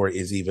money before it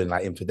is even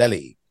like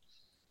infidelity.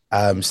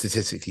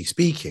 Statistically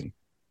speaking,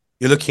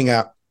 you're looking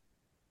at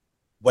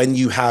when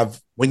you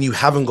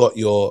haven't got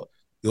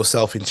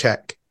yourself in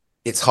check,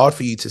 it's hard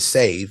for you to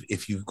save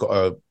if you've got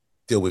to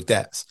deal with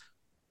debts.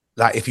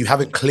 Like if you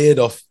haven't cleared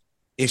off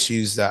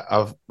issues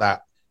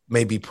that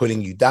may be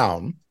pulling you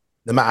down,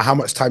 no matter how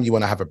much time you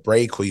want to have a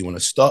break or you want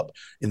to stop,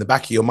 in the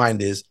back of your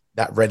mind is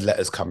that red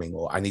letter's coming,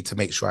 or I need to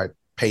make sure I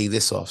pay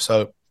this off.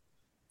 So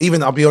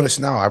even, I'll be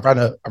honest now, I ran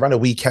a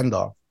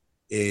weekender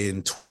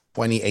in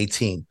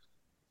 2018.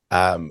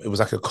 It was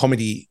like a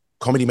comedy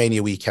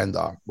mania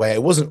weekender where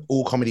it wasn't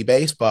all comedy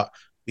based, but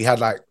we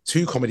had like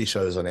 2 comedy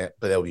shows on it,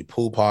 but there'll be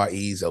pool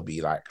parties, there'll be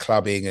like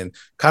clubbing and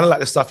kind of like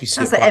the stuff you see.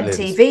 That's like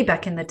MTV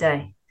back in the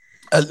day.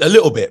 A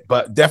little bit,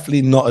 but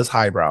definitely not as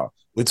highbrow.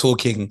 We're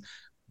talking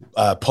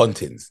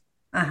Pontins.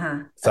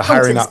 So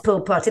hiring up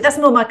pool party. That's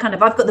more my kind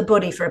of. I've got the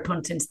body for a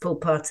Pontins pool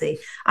party.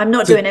 I'm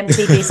not doing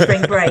MTV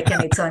Spring Break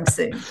anytime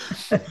soon.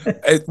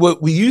 Well,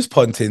 we use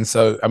Pontins,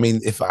 so I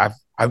mean, if I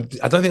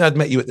don't think I'd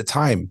met you at the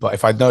time, but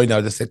if I'd known,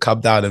 I'd just said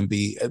come down and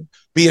be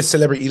a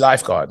celebrity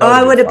lifeguard.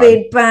 I would have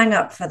been bang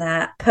up for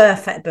that.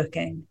 Perfect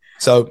booking.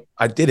 So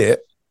I did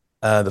it.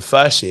 The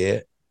first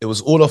year, it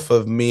was all off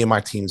of me and my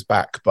team's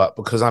back, but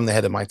because I'm the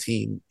head of my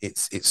team,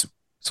 it's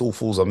all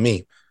falls on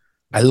me.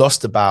 I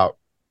lost about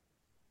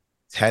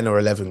 10 or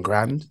 11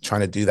 grand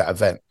trying to do that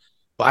event.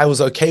 But I was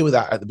okay with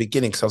that at the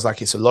beginning because I was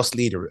like, it's a lost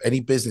leader. Any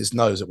business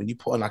knows that when you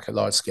put on like a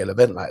large scale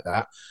event like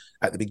that,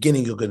 at the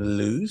beginning, you're going to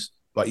lose,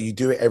 but you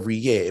do it every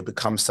year. It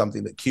becomes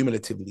something that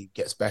cumulatively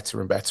gets better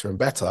and better and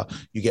better.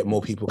 You get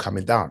more people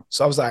coming down.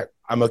 So I was like,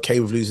 I'm okay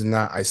with losing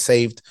that. I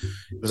saved,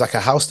 it was like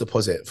a house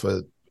deposit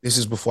this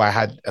is before I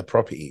had a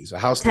property. So a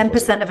house 10%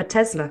 deposit. of a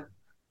Tesla.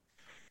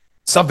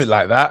 Something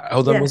like that.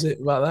 Hold on, was it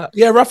about that?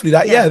 Yeah, roughly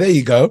that. Yeah, there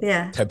you go.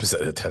 Yeah. 10%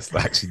 of the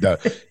Tesla. Actually, no.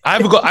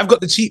 I've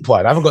got the cheap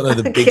one. I haven't got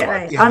the big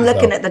one. Yeah, I'm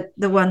looking at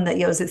the one that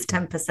yours is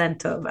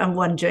 10% of. I'm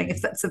wondering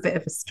if that's a bit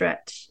of a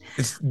stretch.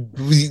 It's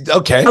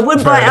okay. I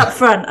wouldn't buy it up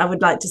front, I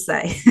would like to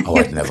say. Oh,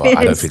 I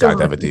don't think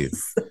I'd ever do.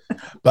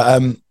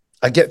 But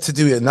I get to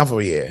do it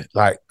another year.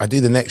 Like I do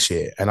the next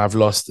year and I've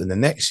lost, and the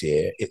next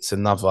year it's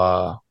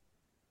another,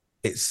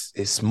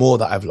 it's more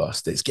that I've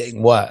lost. It's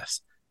getting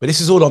worse. But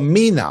this is all on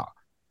me now.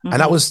 Mm-hmm.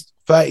 And that was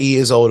 30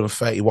 years old and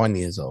 31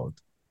 years old.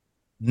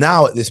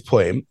 Now at this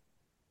point,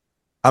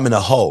 I'm in a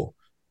hole,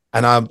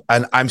 and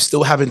I'm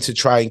still having to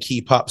try and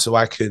keep up so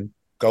I can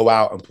go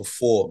out and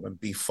perform and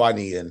be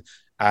funny and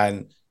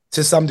And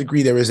to some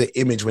degree, there is an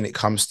image when it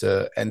comes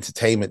to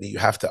entertainment that you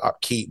have to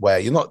upkeep, where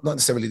you're not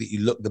necessarily that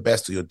you look the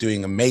best or you're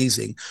doing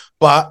amazing,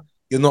 but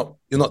you're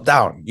not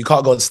down. You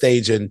can't go on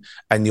stage and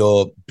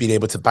you're being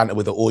able to banter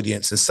with the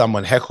audience and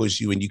someone heckles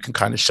you and you can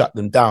kind of shut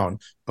them down,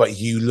 but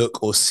you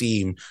look or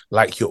seem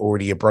like you're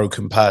already a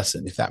broken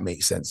person, if that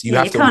makes sense. You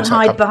can't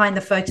hide behind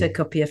the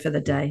photocopier for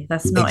the day.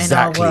 That's not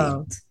exactly. in our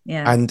world.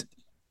 Yeah. And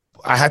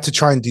I had to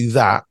try and do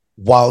that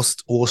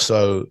whilst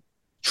also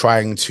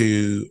trying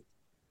to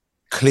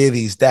clear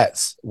these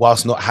debts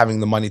whilst not having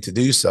the money to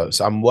do so.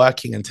 So I'm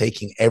working and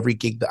taking every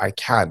gig that I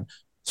can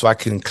so I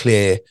can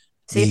clear.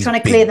 So you're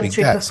trying to clear them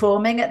through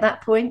performing at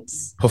that point?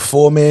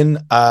 Performing,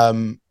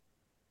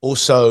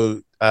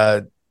 also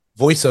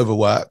voiceover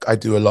work. I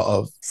do a lot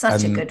of.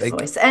 Such a good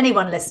voice.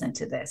 Anyone listening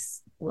to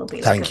this will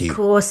be like, of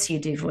course you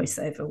do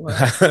voiceover work.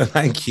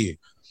 Thank you.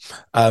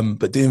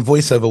 But doing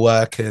voiceover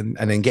work and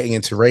then getting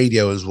into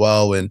radio as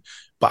well.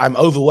 But I'm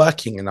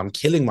overworking and I'm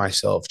killing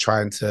myself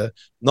trying to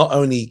not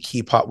only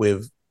keep up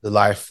with the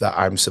life that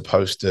I'm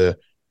supposed to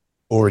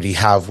already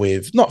have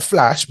with not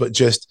Flash, but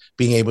just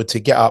being able to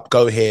get up,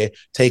 go here,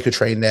 take a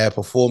train there,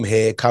 perform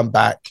here, come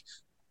back,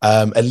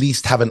 at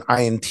least have an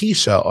iron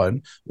t-shirt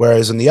on.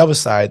 Whereas on the other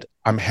side,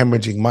 I'm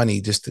hemorrhaging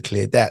money just to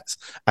clear debts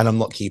and I'm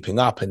not keeping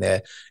up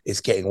and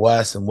it's getting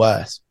worse and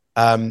worse.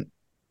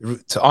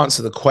 To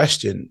answer the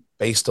question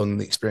based on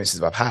the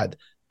experiences I've had,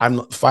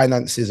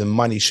 finances and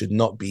money should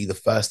not be the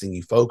first thing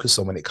you focus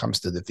on when it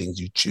comes to the things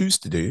you choose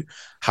to do.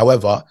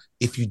 However,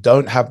 if you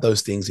don't have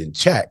those things in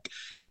check,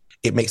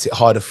 it makes it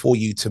harder for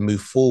you to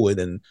move forward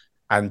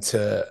and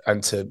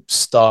to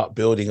start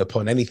building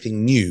upon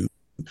anything new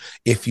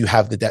if you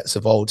have the debts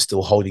of old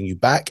still holding you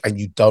back and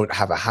you don't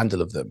have a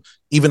handle of them.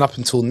 Even up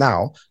until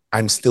now,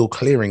 I'm still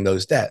clearing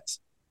those debts,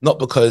 not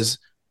because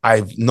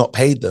I've not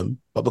paid them,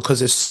 but because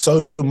there's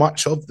so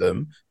much of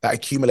them that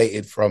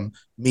accumulated from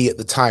me at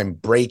the time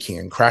breaking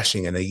and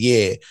crashing in a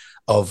year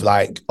of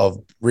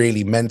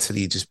really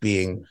mentally just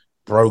being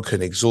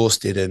broken,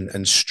 exhausted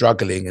and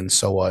struggling and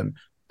so on.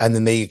 And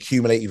then they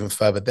accumulate even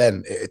further.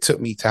 Then it took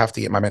me to have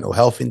to get my mental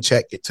health in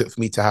check. It took for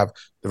me to have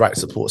the right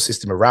support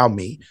system around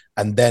me.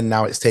 And then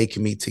now it's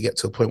taken me to get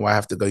to a point where I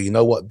have to go, you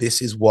know what,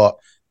 this is what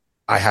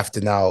I have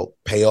to now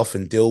pay off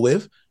and deal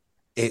with.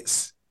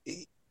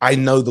 I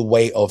know the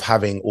weight of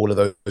having all of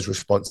those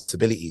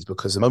responsibilities,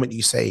 because the moment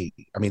you say,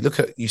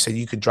 you said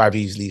you could drive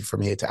easily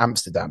from here to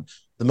Amsterdam.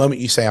 The moment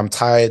you say, I'm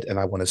tired and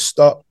I want to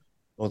stop.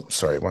 Oh,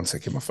 sorry, 1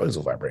 second. My phone's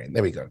all vibrating.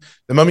 There we go.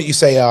 The moment you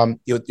say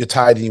you're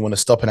tired and you want to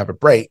stop and have a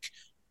break,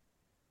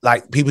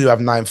 like people who have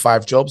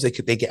 9-5 jobs,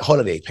 they get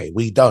holiday pay.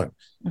 We don't.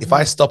 Mm-hmm. If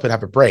I stop and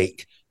have a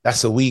break,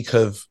 that's a week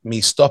of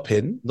me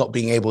stopping, not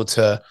being able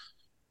to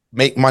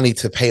make money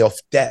to pay off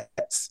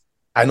debts,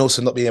 and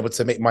also not being able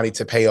to make money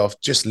to pay off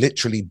just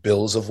literally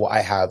bills of what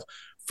I have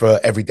for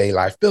everyday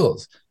life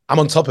bills. I'm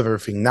on top of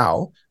everything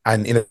now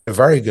and in a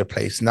very good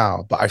place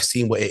now, but I've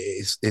seen what it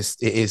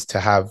is to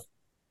have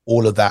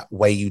all of that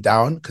weigh you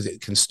down, because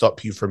it can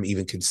stop you from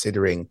even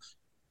considering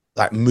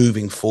like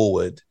moving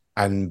forward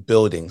and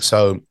building.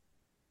 So,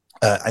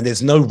 and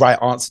there's no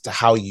right answer to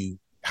how you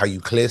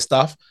clear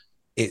stuff.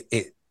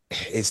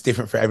 It's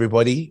different for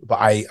everybody, but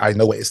I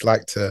know what it's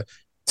like to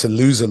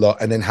lose a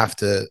lot and then have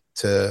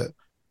to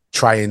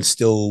try and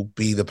still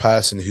be the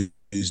person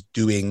who's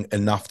doing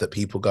enough that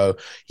people go,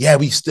 yeah,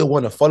 we still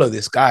want to follow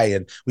this guy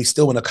and we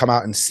still want to come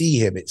out and see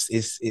him.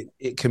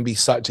 It can be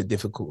such a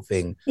difficult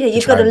thing. Yeah,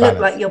 you've got to look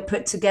like you're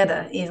put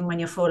together even when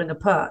you're falling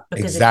apart,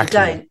 because exactly.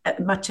 If you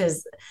don't, much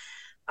as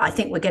I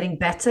think we're getting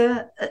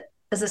better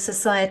as a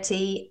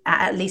society,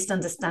 at least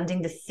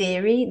understanding the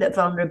theory that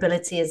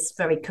vulnerability is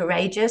very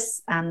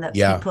courageous and that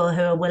people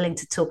who are willing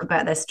to talk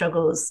about their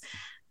struggles,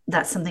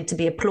 that's something to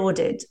be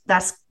applauded.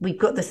 We've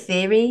got the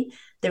theory.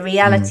 The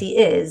reality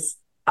is,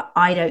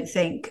 I don't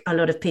think a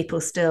lot of people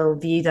still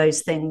view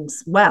those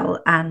things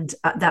well. And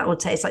that will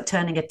take, it's like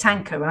turning a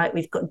tanker, right?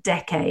 We've got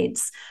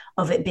decades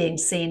of it being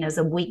seen as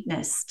a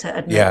weakness to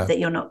admit that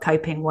you're not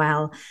coping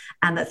well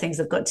and that things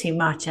have got too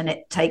much. And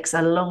it takes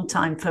a long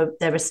time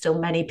there are still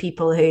many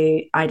people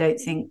who I don't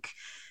think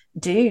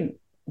do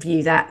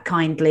view that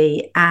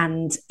kindly.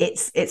 And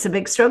it's a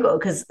big struggle,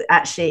 because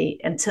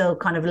actually until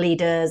kind of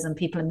leaders and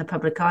people in the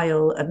public eye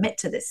will admit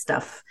to this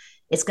stuff,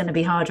 it's going to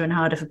be harder and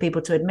harder for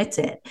people to admit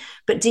it.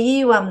 But do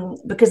you,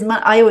 because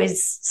I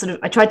always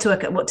I tried to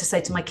work out what to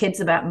say to my kids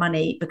about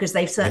money, because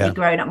they've certainly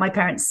grown up. My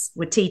parents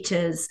were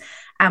teachers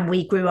and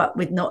we grew up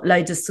with not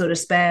loads of sort of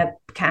spare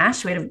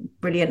cash. We had a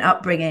brilliant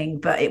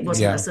upbringing, but it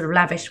wasn't a sort of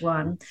lavish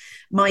one.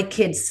 My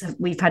kids,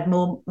 we've had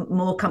more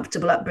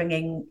comfortable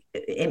upbringing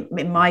in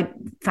my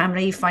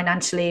family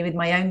financially with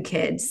my own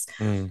kids,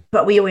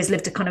 but we always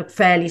lived a kind of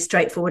fairly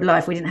straightforward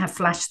life. We didn't have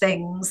flash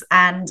things.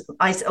 And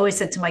I always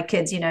said to my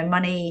kids,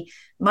 money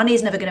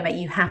is never going to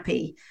make you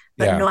happy,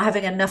 but not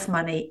having enough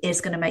money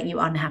is going to make you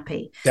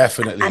unhappy.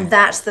 Definitely. And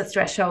that's the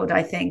threshold,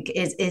 I think,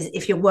 is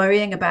if you're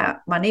worrying about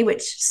money,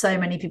 which so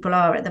many people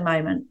are at the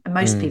moment, and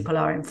most people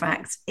are, in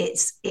fact,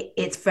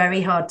 it's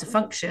very hard to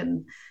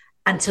function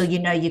until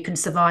you can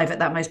survive at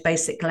that most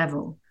basic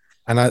level.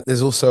 And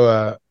there's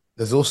also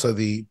there's also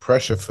the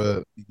pressure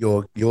for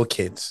your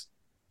kids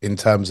in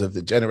terms of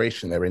the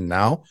generation they're in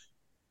now.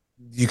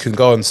 You can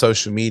go on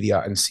social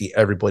media and see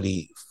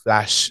everybody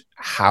flash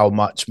how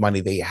much money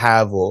they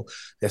have, or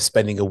they're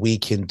spending a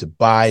week in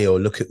Dubai, or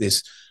look at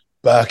this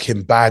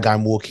Birkin bag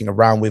I'm walking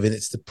around with. And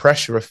it's the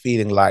pressure of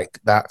feeling like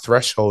that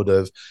threshold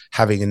of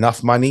having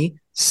enough money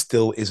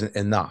still isn't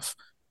enough.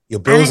 Your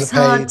bills and it's are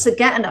paid. hard to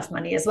get enough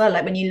money as well.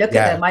 Like when you look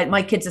at them,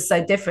 my kids are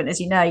so different, as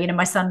you know,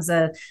 my son's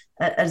a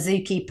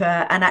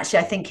zookeeper, and actually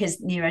I think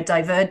his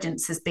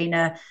neurodivergence has been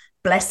a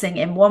blessing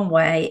in one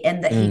way,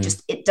 in that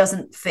it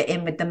doesn't fit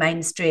in with the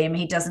mainstream.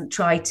 He doesn't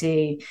try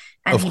to,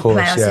 and he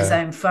plows his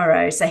own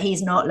furrow. So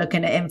he's not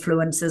looking at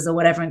influencers or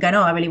whatever and going,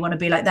 oh, I really want to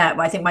be like that.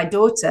 But I think my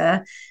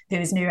daughter,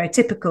 who's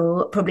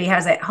neurotypical, probably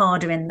has it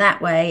harder in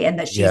that way, and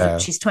that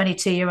she's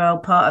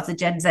 22-year-old, part of the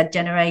Gen Z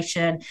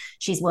generation.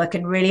 She's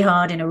working really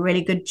hard in a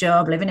really good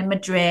job, living in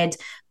Madrid.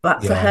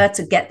 But for her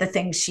to get the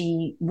things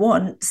she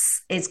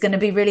wants, it's going to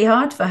be really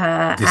hard for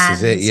her. This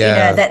is it,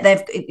 yeah. That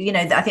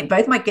they've, I think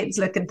both my kids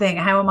look and think,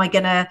 how am I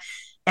going to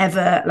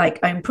ever like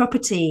own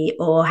property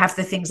or have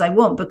the things I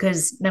want?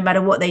 Because no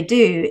matter what they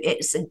do,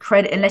 it's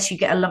incredible. Unless you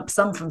get a lump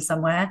sum from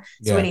somewhere,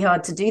 it's really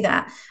hard to do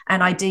that.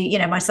 And I do,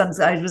 my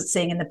son's, I was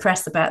seeing in the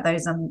press about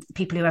those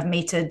people who have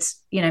metered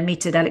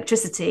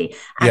electricity,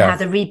 and how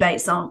the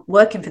rebates aren't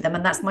working for them.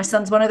 And that's, my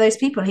son's one of those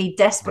people. He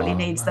desperately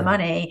needs the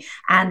money,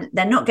 and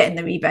they're not getting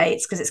the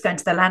rebates because it's going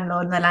to the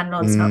landlord, and the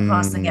landlord's not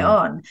passing it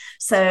on.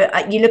 So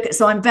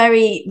so I'm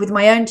very, with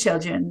my own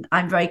children,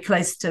 I'm very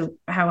close to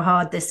how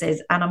hard this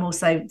is. And I'm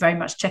also very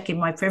much checking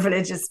my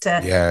privilege as to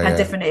how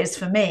different it is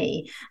for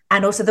me.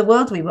 And also the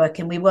world we work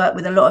in. We work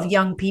with a lot of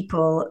young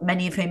people,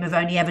 many of whom have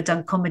only ever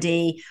done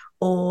comedy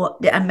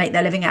and make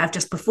their living out of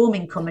just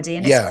performing comedy.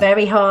 And it's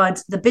very hard.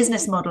 The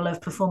business model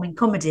of performing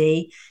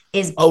comedy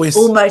is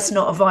almost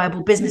not a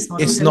viable business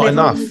model. It's not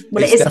enough.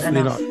 Well, it isn't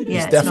enough.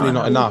 It's definitely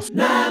not enough.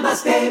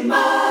 Namaste,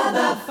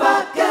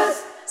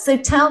 motherfuckers. So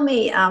tell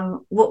me,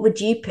 what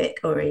would you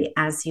pick, Aurie,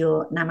 as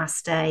your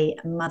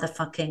namaste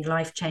motherfucking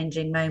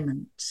life-changing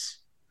moment?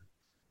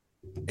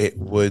 It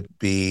would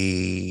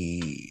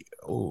be,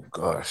 oh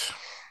gosh.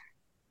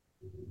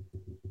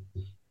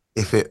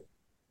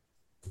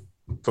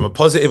 From a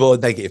positive or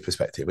negative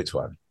perspective, which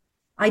one?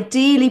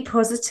 Ideally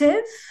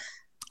positive.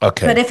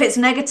 Okay. But if it's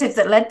negative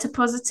that led to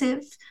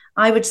positive,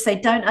 I would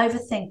say don't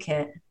overthink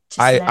it.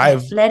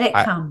 Just let it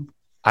come.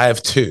 I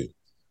have two.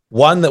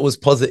 One that was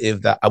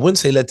positive that I wouldn't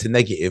say led to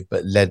negative,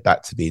 but led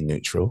back to being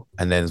neutral.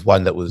 And then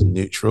one that was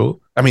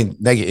negative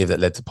that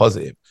led to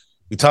positive.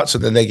 We touched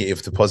on the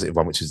negative to positive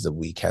one, which is the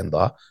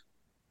Weekender,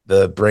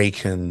 the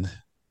break and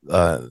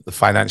the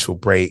financial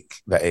break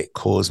that it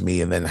caused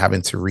me, and then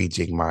having to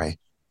rejig my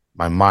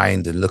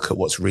mind and look at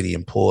what's really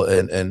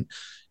important. And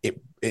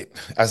it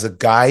as a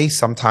guy,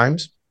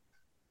 sometimes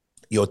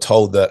you're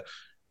told that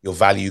your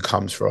value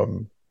comes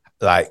from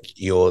like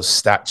your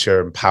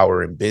stature and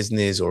power in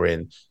business or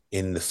in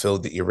the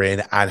field that you're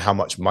in, and how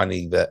much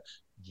money that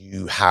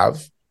you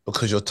have,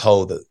 because you're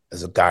told that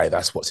as a guy,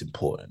 that's what's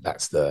important.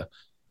 That's the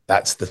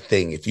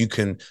thing. If you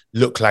can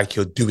look like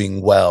you're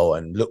doing well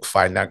and look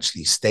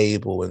financially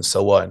stable and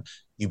so on,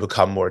 you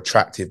become more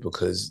attractive,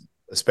 because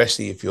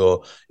especially if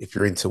you're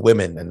into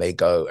women and they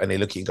look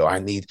at you and go, I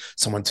need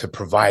someone to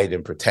provide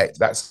and protect.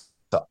 That's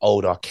the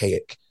old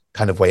archaic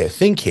kind of way of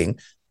thinking.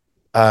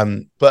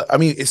 But I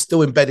mean, it's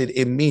still embedded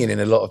in me and in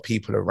a lot of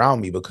people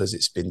around me, because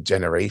it's been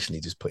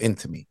generationally just put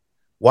into me.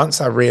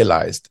 Once I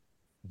realized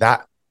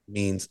that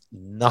means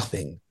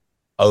nothing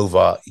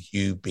over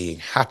you being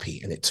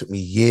happy, and it took me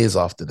years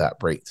after that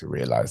break to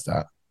realize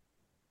that.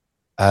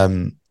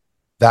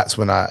 That's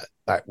when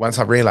once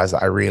I realized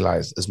that, I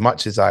realized as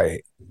much as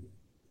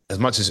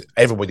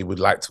everybody would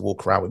like to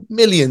walk around with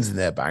millions in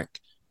their bank,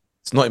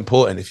 it's not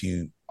important if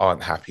you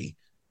aren't happy.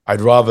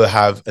 I'd rather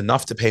have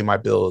enough to pay my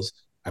bills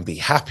and be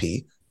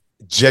happy,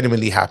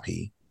 genuinely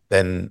happy,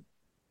 than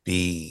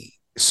be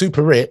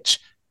super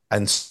rich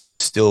and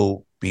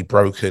still be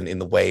broken in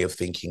the way of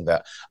thinking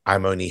that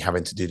I'm only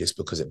having to do this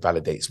because it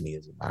validates me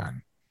as a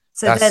man.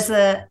 So there's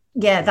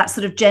that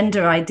sort of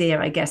gender idea,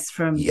 I guess,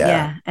 from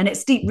and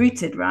it's deep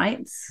rooted,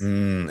 right?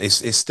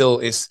 It's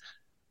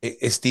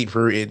deep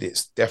rooted.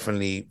 It's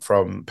definitely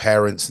from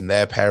parents and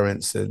their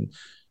parents, and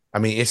I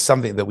mean, it's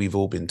something that we've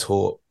all been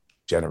taught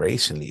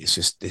generationally. It's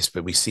just this,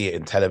 but we see it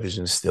in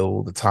television still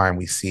all the time.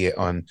 We see it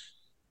on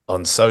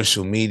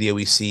social media.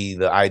 We see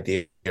the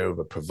idea of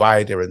a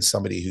provider and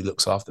somebody who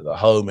looks after the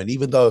home. And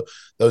even though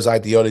those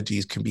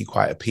ideologies can be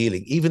quite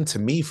appealing, even to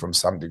me from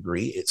some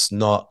degree, it's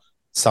not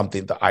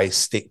something that I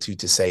stick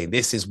to say,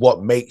 this is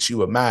what makes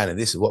you a man and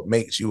this is what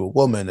makes you a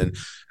woman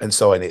and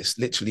so on. It's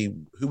literally,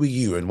 who are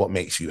you and what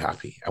makes you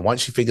happy? And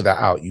once you figure that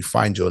out, you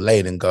find your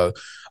lane and go,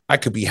 I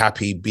could be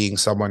happy being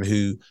someone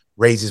who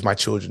raises my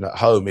children at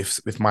home.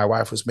 If my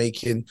wife was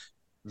making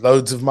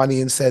loads of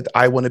money and said,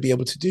 I want to be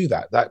able to do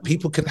that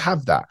people can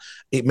have that.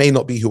 It may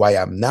not be who I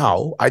am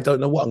now. I don't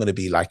know what I'm going to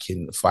be like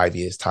in 5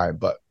 years' time,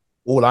 but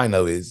all I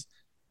know is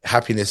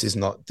happiness is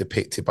not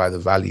depicted by the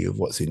value of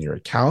what's in your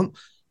account.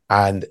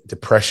 And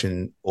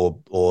depression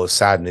or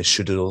sadness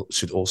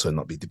should also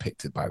not be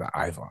depicted by that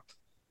either.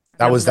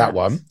 That was that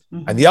one.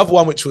 Mm-hmm. And the other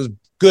one, which was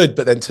good,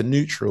 but then to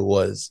neutral,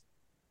 was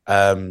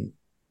I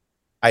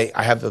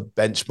have a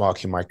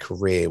benchmark in my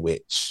career,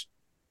 which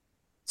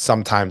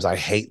sometimes I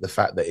hate the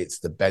fact that it's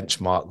the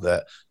benchmark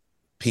that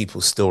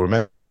people still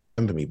remember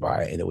me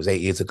by. And it was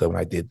 8 years ago when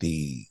I did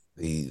the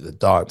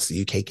dance,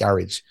 the UK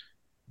Garage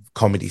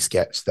comedy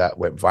sketch that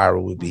went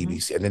viral with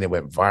BBC, and then it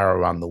went viral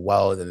around the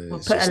world. And we'll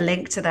put a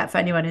link to that for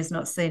anyone who's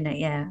not seen it.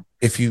 Yeah.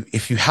 If you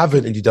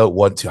haven't and you don't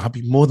want to, I'll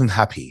be more than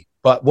happy.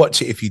 But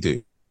watch it if you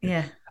do.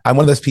 Yeah. I'm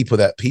one of those people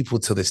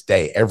to this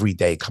day, every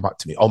day come up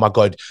to me. Oh my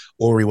God,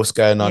 Aurie, what's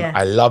going on? Yeah.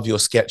 I love your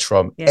sketch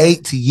from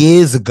 8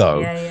 years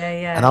ago.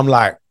 Yeah. And I'm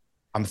like,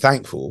 I'm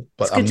thankful,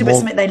 but it's good to be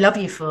something they love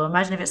you for.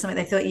 Imagine if it's something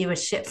they thought you were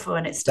shit for,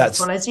 and it still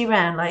follows you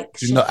around like.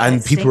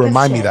 And people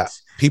remind me that.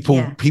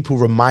 People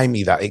remind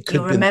me that it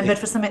could be remembered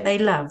for something they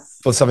love.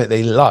 For something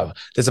they love.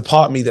 There's a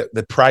part of me that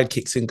the pride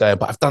kicks in, going,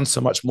 but I've done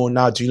so much more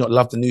now. Do you not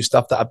love the new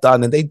stuff that I've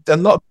done? And a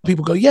lot of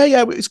people go,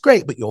 yeah, it's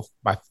great, but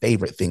my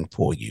favorite thing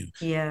for you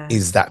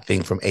is that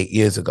thing from 8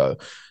 years ago.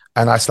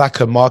 And it's like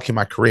a mark in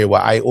my career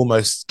where I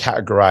almost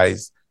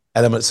categorize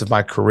elements of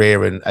my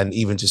career and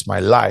even just my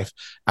life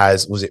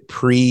as, was it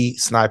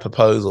pre-Sniper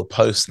Pose or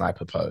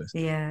post-Sniper Pose?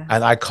 Yeah.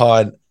 And I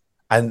can't,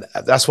 and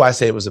that's why I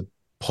say it was a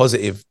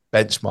positive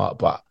benchmark,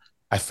 but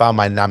I found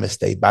my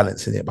namaste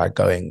balancing it by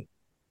going,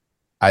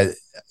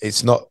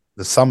 it's not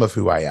the sum of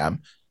who I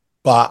am,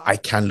 but I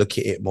can look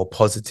at it more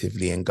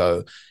positively and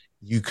go,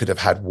 you could have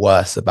had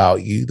worse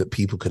about you that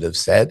people could have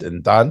said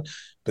and done,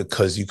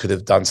 because you could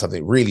have done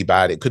something really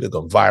bad. It could have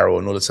gone viral,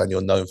 and all of a sudden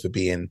you're known for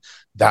being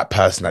that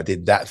person that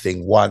did that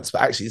thing once,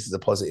 but actually this is a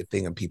positive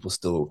thing and people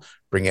still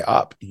bring it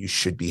up. You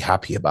should be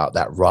happy about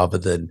that, rather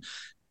than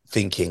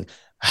thinking,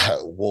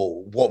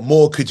 well, what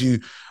more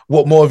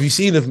have you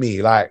seen of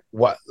me? Why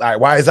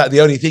is that the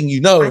only thing you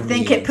know? I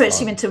think it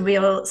puts you into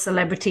real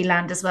celebrity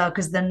land as well,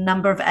 because the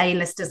number of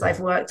A-listers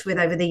I've worked with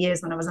over the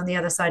years when I was on the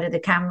other side of the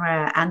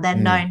camera, and they're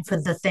known for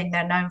the thing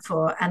they're known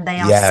for, and they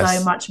are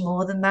so much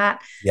more than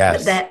that.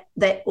 Yes. But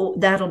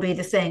that'll be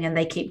the thing, and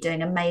they keep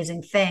doing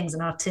amazing things,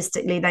 and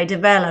artistically they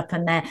develop,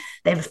 and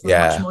they're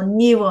much more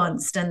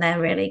nuanced, and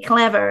they're really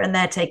clever, and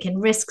they're taking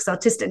risks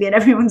artistically, and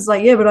everyone's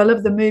like, yeah, but I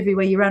love the movie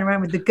where you ran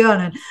around with the gun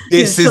and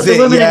this is the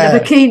woman in the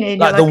bikini, and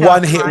like the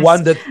one-hit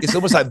wonder. It's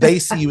almost like they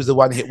see you as a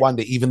one-hit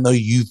wonder, even though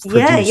you've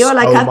produced you're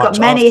like, I've got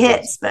many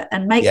hits,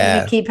 and make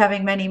me keep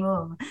having many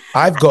more.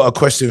 I've got a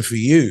question for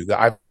you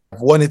that I've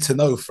wanted to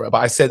know but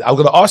I said I'm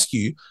going to ask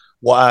you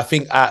what I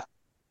think at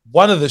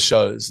one of the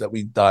shows that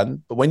we've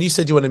done. But when you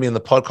said you wanted me on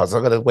the podcast,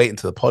 I'm going to wait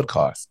until the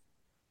podcast.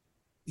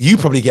 You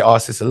probably get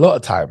asked this a lot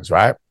of times,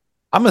 right?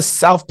 I'm a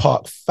South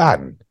Park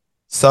fan,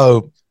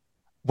 so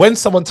when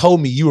someone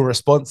told me you were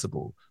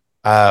responsible,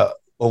 or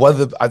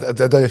whether I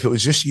don't know if it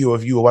was just you or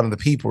if you were one of the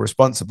people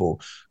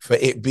responsible for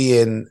it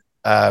being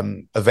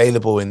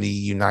available in the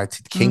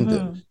United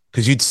Kingdom,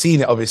 because you'd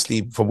seen it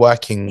obviously from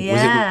working. Was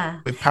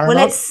it with Paramount?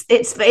 Well,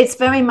 it's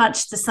very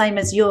much the same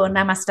as your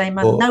Namaste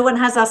Mother. No one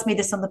has asked me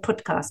this on the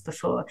podcast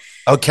before.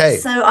 Okay.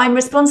 So I'm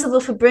responsible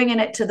for bringing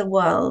it to the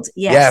world.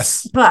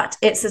 Yes. But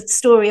it's a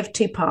story of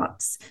two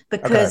parts,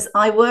 because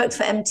I worked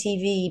for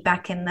MTV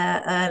back in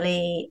the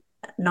early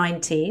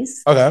 90s.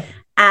 Okay.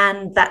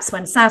 And that's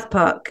when South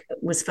Park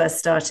was first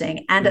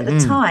starting. And at the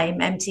time,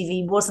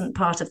 MTV wasn't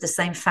part of the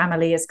same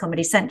family as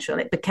Comedy Central.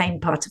 It became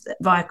part of it.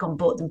 Viacom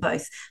bought them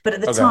both. But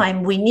at the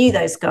time, we knew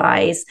those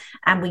guys,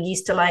 and we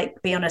used to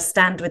be on a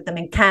stand with them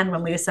in Cannes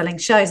when we were selling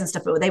shows and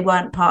stuff, but they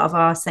weren't part of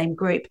our same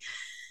group.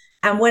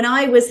 And when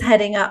I was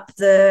heading up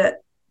the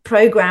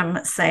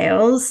program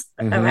sales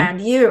around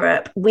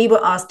Europe, we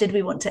were asked, did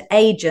we want to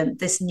agent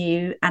this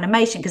new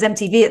animation? Because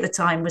MTV at the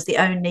time was the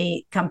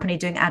only company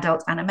doing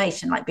adult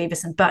animation, like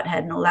Beavis and Butthead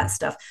and all that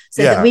stuff.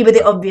 So that we were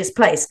the obvious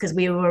place, because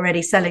we were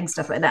already selling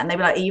stuff like that. And they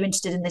were like, are you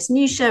interested in this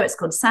new show? It's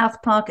called South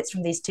Park. It's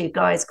from these two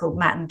guys called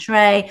Matt and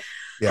Trey.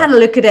 Had a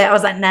look at it. I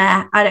was like,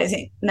 nah, I don't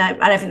think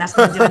that's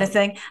going to do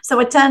anything. So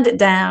I turned it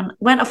down,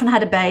 went off and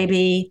had a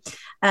baby.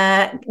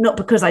 Not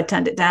because I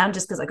turned it down,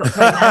 just because I got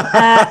pregnant.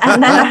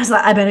 And then I was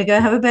like, I better go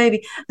have a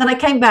baby. Then I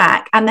came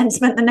back and then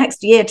spent the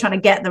next year trying to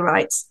get the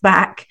rights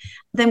back.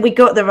 Then we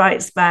got the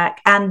rights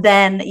back. And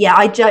then,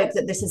 I joke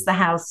that this is the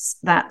house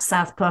that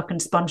South Park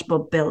and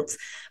SpongeBob built,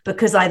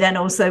 because I then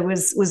also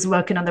was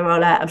working on the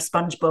rollout of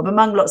SpongeBob,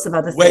 among lots of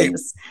other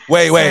things.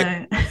 Wait.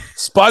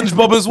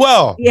 SpongeBob as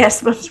well?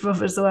 Yes,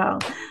 SpongeBob as well.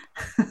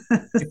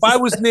 If I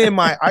was near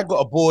I got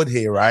a board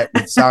here, right,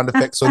 with sound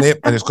effects on it,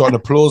 and it's got an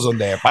applause on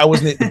there. If I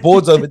was near the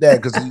board's over there,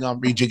 because I'm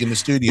rejigging the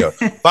studio.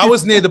 If I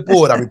was near the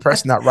board, I'd be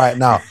pressing that right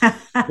now.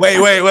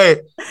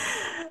 Wait.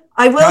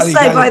 I will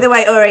say, by the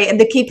way, Aurie, in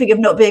the keeping of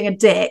not being a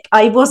dick,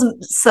 I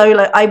wasn't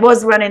solo. I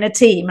was running a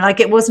team.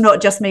 It was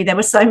not just me. There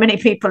were so many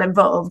people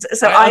involved.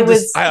 So I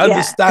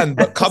understand,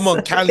 but come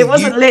on, Callie. It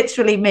wasn't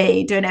literally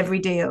me doing every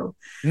deal.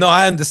 No,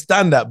 I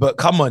understand that, but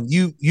come on,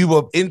 you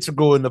were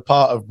integral in the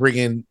part of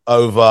bringing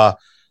to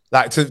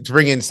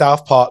bringing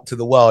South Park to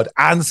the world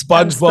and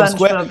SpongeBob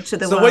Square. To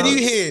the world. When you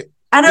hear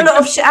And a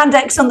lot of and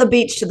X on the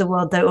beach to the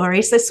world, though,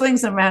 Aurie. So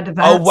swings and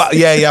roundabouts. Oh, wow.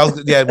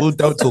 Yeah. We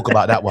don't talk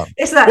about that one.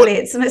 Exactly.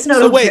 It's not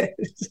so all wait,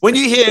 good. When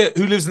you hear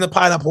Who Lives in the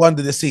Pineapple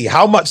Under the Sea,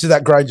 how much does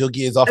that grind your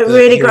gears after it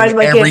really grinds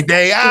my gears every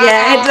day?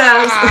 Yeah,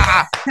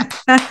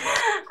 it does.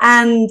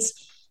 And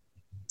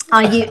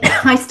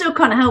I still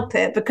can't help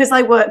it because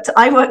I worked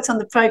on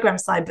the program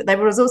side, but there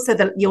was also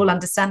you'll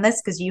understand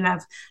this because you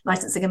have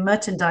licensing and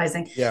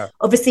merchandising. Yeah.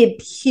 Obviously a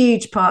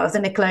huge part of the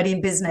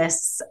Nickelodeon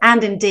business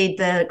and indeed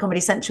the Comedy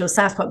Central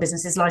South Park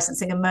business is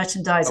licensing and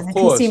merchandising and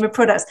consumer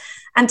products.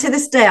 And to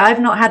this day, I've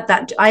not had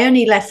that. I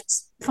only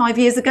left 5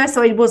 years ago,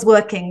 so I was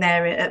working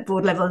there at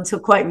board level until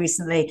quite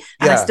recently,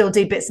 and I still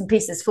do bits and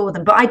pieces for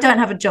them, but I don't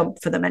have a job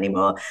for them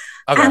anymore.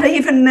 Okay. And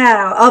even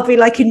now I'll be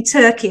like in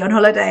Turkey on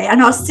holiday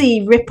and I'll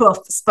see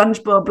rip-off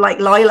SpongeBob like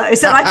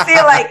Lilos and I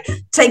feel like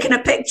taking a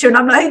picture and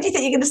I'm like, who do you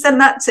think you're going to send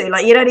that to?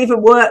 Like, you don't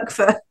even work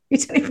for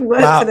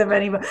them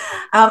anymore.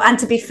 And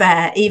to be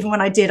fair, even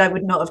when I did, I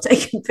would not have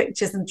taken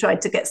pictures and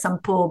tried to get some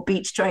poor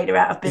beach trader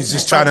out of business. He's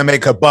just trying to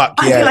make a buck.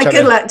 I'd be like,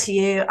 good luck to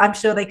you. I'm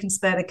sure they can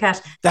spare the cash.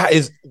 That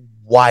is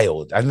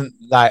wild. And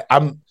like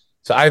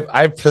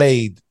I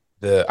played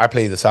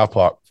the South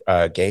Park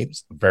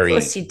games. Of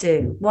course you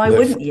do. Why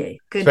wouldn't you?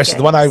 Good especially games.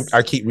 The one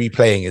I keep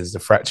replaying is the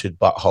Fractured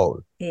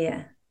Butthole.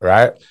 Yeah.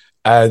 Right.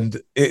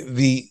 And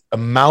the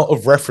amount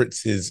of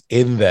references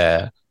in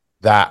there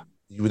that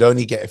you would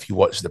only get if you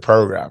watch the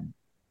program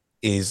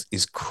is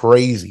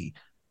crazy.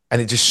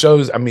 And it just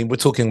shows, I mean, we're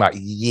talking about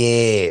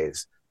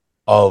years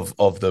of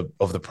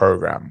the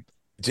program,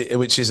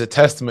 which is a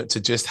testament to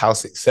just how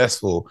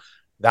successful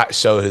that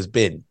show has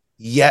been.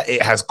 Yeah,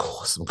 it has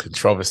caused some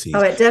controversies. Oh,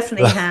 it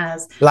definitely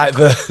has. Like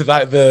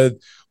the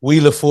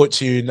Wheel of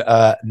Fortune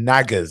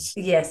Naggers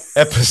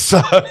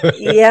episode.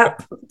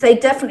 Yep. They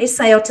definitely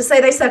say, or to say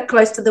they said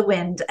close to the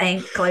wind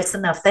ain't close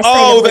enough. They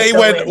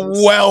went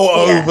well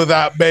over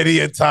that many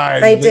a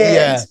time. They did.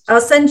 Yeah. I'll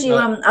send you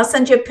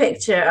a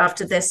picture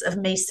after this of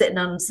me sitting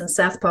on some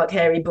South Park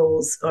hairy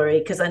balls, Aurie,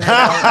 because I know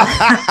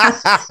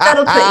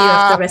that'll put you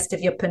off the rest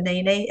of your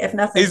panini, if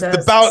nothing does.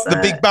 The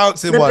big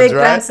bouncing ones, right? The big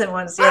bouncing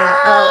ones,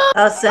 yeah.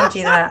 I'll send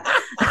you that.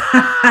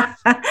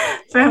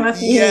 From a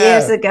few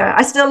years ago.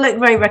 I still look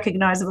very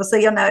recognizable, so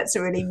you'll know it's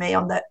really me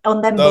on them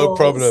no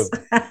balls.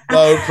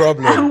 No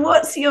problem. And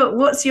what's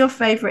your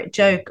favorite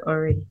joke,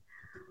 Aurie?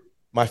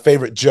 My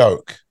favorite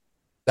joke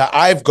that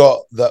I've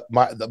got that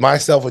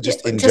myself or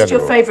just in general? Just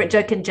your favorite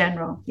joke in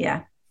general,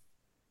 yeah.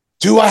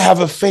 Do I have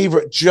a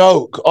favorite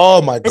joke?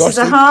 Oh my gosh. This is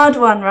a hard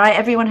one, right?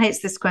 Everyone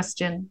hates this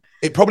question.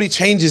 It probably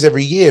changes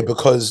every year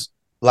because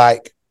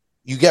like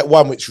you get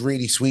one which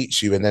really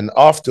sweets you and then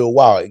after a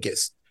while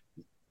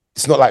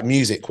it's not like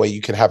music where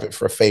you can have it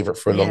for a favorite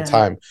for a long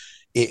time.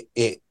 It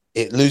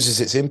loses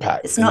its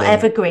impact. It's not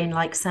evergreen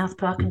like South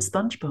Park and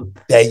SpongeBob.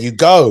 There you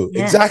go.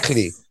 Yes.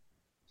 Exactly.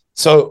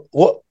 So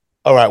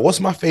what's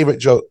my favorite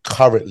joke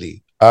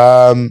currently?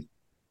 One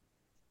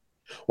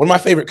of my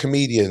favorite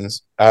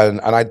comedians,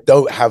 and I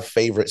don't have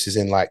favorites as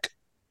in like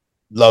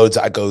loads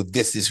that I go,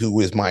 this is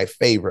who is my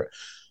favorite.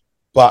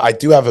 But I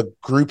do have a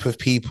group of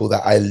people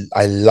that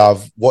I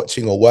love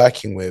watching or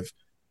working with.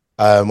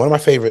 One of my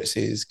favorites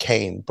is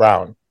Kane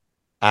Brown.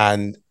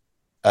 And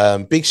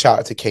big shout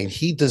out to Kane.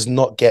 He does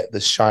not get the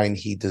shine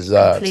he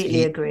deserves.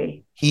 Completely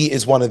agree. He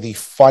is one of the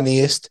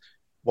funniest,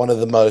 one of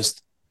the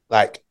most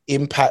like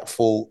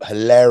impactful,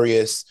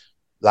 hilarious,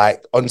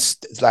 like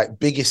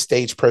biggest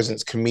stage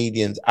presence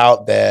comedians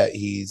out there.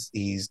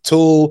 He's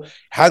tall,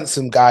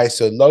 handsome guy.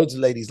 So loads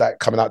of ladies like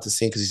coming out to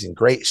see him because he's in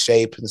great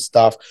shape and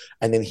stuff.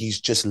 And then he's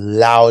just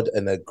loud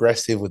and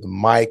aggressive with the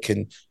mic,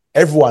 and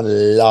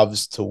everyone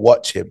loves to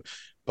watch him.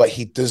 But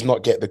he does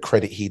not get the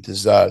credit he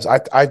deserves.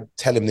 I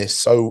tell him this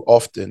so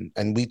often,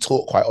 and we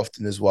talk quite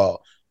often as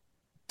well.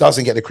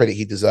 Doesn't get the credit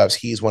he deserves.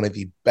 He is one of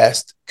the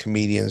best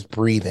comedians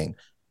breathing,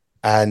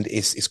 and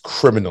it's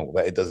criminal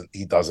that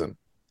he doesn't.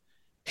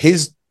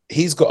 He's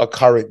got a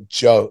current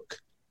joke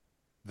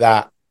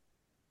that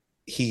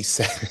he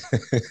says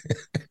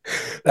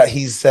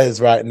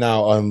right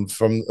now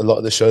from a lot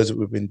of the shows that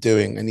we've been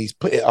doing, and he's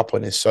put it up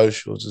on his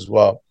socials as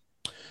well.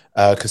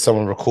 Because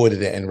someone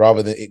recorded it, and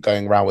rather than it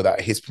going around without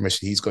his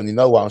permission, he's gone, you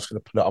know what, I'm just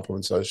going to put it up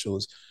on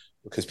socials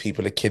because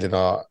people are killing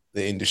the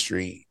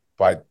industry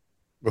by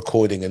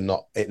recording and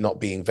not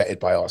being vetted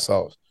by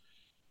ourselves.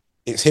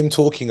 It's him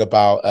talking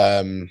about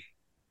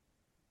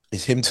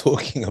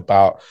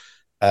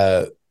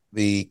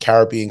the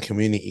Caribbean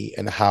community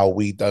and how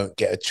we don't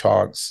get a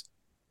chance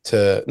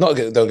to don't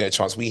get a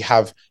chance. We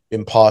have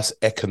been passed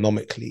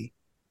economically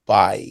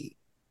by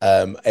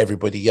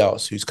everybody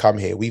else who's come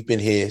here. We've been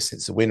here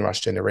since the Windrush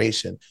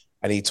generation.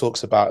 And he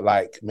talks about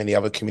like many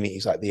other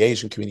communities, like the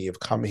Asian community have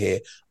come here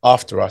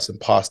after us and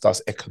passed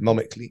us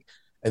economically.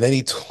 And then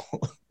he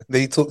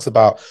talks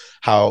about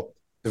how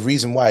the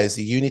reason why is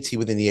the unity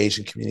within the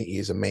Asian community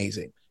is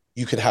amazing.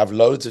 You could have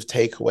loads of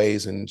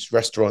takeaways and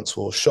restaurants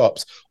or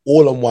shops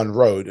all on one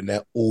road and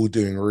they're all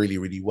doing really,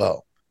 really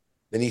well.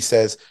 Then he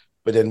says,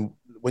 but then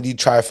when you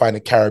try to find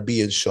a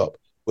Caribbean shop,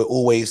 we're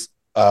always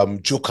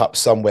juke up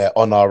somewhere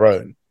on our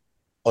own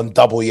on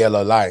double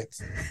yellow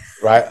lines.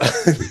 right?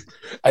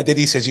 And then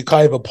he says, you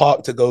can't even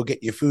park to go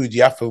get your food.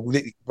 You have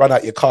to run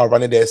out your car,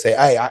 run in there and say,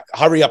 hey,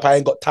 hurry up, I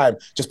ain't got time.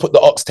 Just put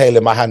the oxtail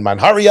in my hand, man.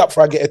 Hurry up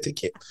before I get a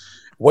ticket.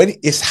 When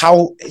it's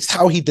how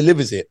he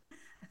delivers it.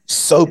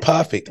 So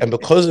perfect. And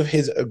because of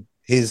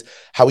his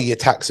how he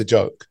attacks a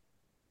joke,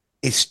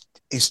 it's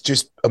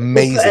just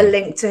amazing. We'll put a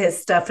link to his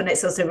stuff, and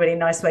it's also a really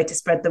nice way to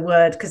spread the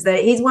word, because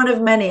he's one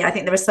of many. I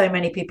think there are so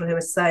many people who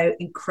are so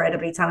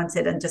incredibly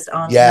talented and just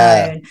aren't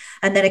known.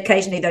 And then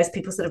occasionally those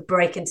people sort of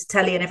break into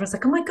telly and everyone's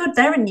like, oh my God,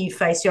 they're a new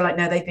face. You're like,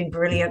 no, they've been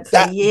brilliant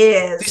for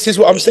years. This is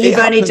what I'm saying. You've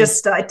only just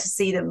started to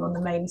see them on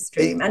the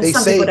mainstream. And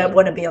some people don't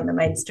want to be on the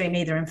mainstream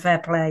either, in fair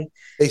play.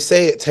 They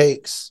say it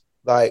takes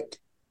like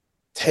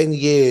 10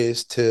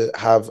 years to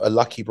have a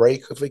lucky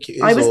break, I think it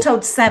is. I was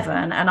told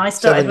 7, and I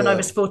started when I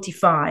was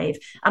 45.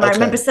 And I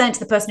remember saying to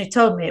the person who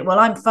told me, well,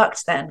 I'm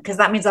fucked then, because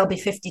that means I'll be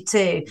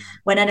 52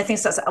 when anything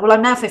starts. Well,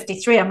 I'm now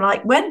 53. I'm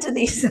like, when does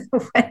this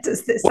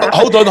happen?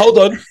 Hold on.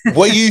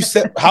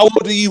 How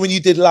old are you when you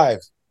did live?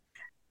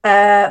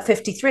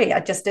 53. I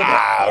just did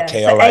it.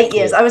 Okay, for all right, 8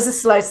 years. I was a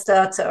slow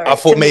starter. I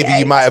thought maybe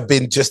you might have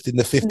been just in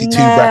the 52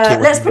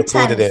 bracket. Let's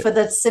pretend for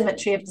the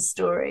symmetry of the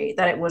story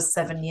that it was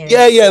 7 years.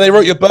 Yeah, they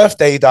wrote your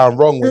birthday down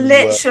wrong.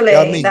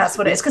 Literally, that's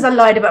what it is. Because I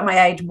lied about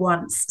my age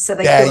once, so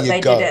they thought they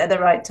did it at the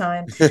right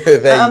time.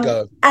 There you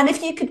go. And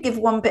if you could give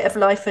one bit of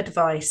life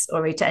advice,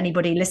 Aurie, to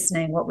anybody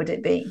listening, what would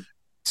it be?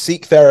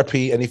 Seek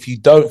therapy, and if you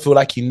don't feel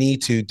like you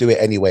need to, do it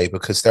anyway,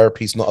 because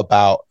therapy is not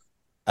about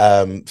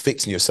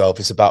fixing yourself.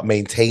 It's about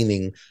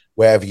maintaining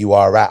wherever you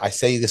are at. I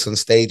say this on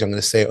stage, I'm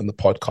going to say it on the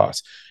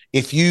podcast.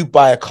 If you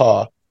buy a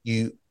car,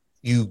 you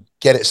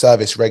get it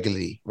serviced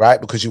regularly, right?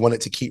 Because you want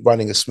it to keep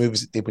running as smooth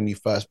as it did when you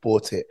first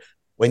bought it.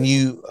 When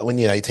you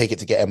take it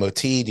to get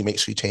MOT'd, you make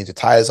sure you change the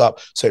tires up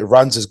so it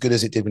runs as good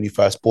as it did when you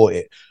first bought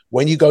it.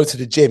 When you go to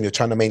the gym, you're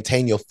trying to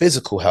maintain your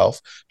physical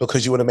health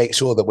because you want to make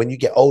sure that when you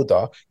get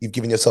older, you've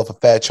given yourself a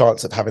fair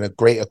chance of having a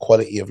greater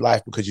quality of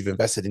life because you've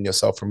invested in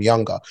yourself from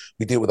younger.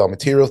 We do it with our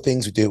material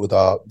things. We do it with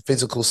our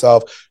physical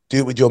self. Do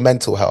it with your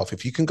mental health.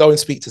 If you can go and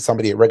speak to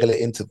somebody at regular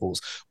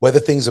intervals, whether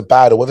things are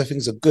bad or whether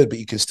things are good, but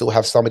you can still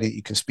have somebody that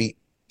you can speak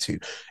to,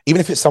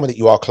 even if it's someone that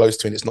you are close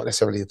to and it's not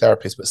necessarily a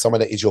therapist, but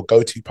someone that is your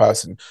go-to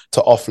person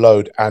to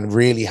offload and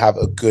really have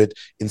a good,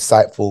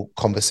 insightful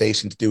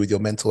conversation to do with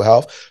your mental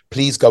health,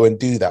 please go and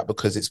do that,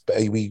 because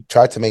we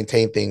try to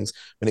maintain things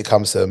when it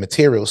comes to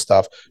material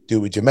stuff, do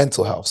it with your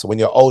mental health. So when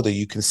you're older,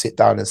 you can sit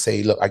down and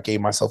say, look, I gave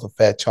myself a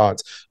fair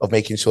chance of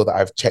making sure that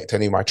I've checked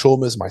any of my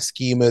traumas, my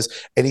schemas,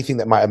 anything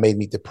that might have made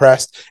me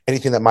depressed,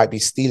 anything that might be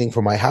stealing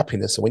from my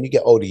happiness. So when you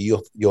get older,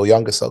 your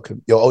older self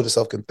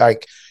can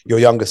thank your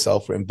younger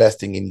self for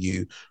investing in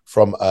you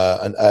from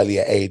an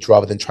earlier age,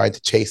 rather than trying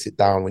to chase it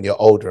down when you're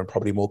older and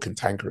probably more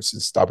cantankerous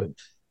and stubborn.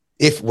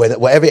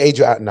 Whatever age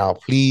you're at now,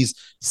 please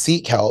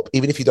seek help,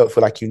 even if you don't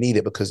feel like you need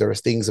it, because there are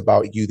things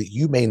about you that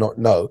you may not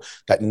know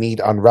that need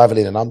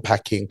unraveling and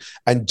unpacking,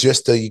 and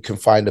just so you can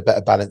find a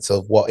better balance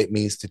of what it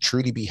means to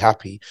truly be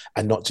happy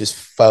and not just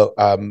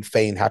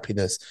feign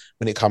happiness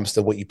when it comes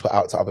to what you put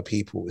out to other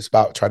people. It's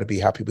about trying to be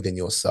happy within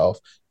yourself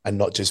and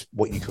not just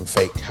what you can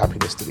fake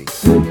happiness to be.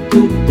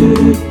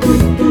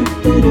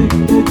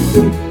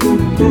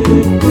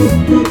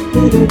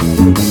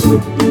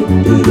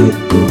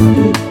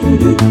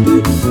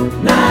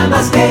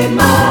 Namaste,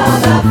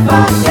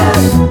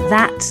 motherfucker.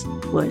 That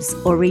was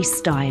Aurie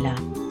Styla.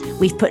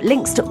 We've put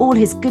links to all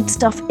his good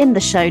stuff in the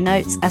show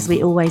notes, as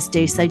we always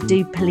do, so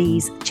do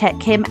please check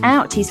him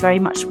out. He's very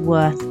much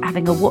worth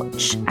having a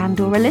watch and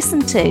or a listen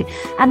to.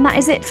 And that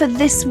is it for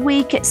this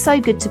week. It's so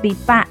good to be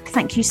back.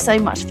 Thank you so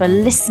much for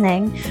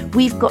listening.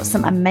 We've got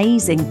some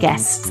amazing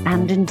guests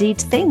and indeed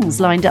things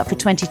lined up for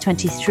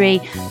 2023,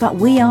 but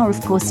we are,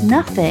 of course,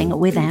 nothing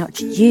without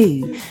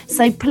you.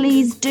 So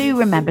please do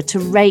remember to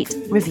rate,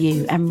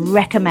 review and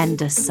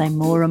recommend us so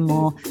more and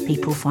more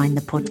people find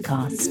the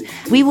podcast.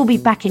 We will be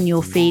back in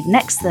your feed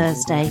next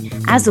Thursday,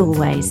 as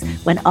always,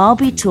 when I'll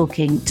be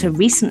talking to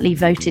recently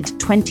voted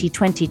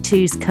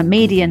 2022's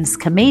comedian's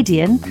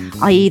comedian,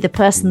 i.e. the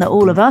person that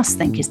all of us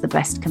think is the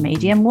best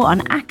comedian. What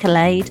an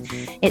accolade.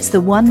 It's the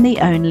one, the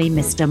only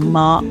Mr.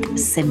 Mark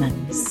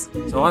Simmons.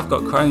 So I've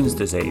got Crohn's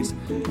disease,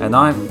 and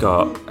I've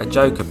got a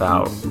joke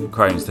about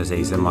Crohn's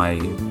disease in my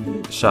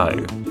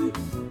show.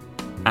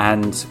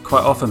 And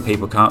quite often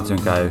people come up to me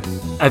and go,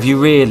 have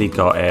you really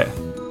got it?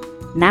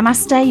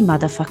 Namaste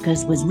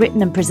Motherfuckers was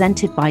written and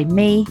presented by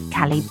me,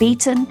 Callie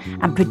Beaton,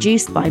 and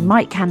produced by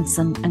Mike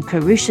Hansen and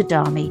Karusha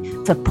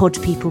Dami for Pod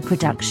People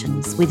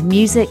Productions, with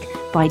music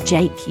by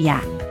Jake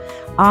Yap.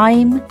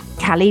 I'm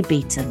Callie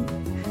Beaton.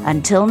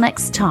 Until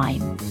next time,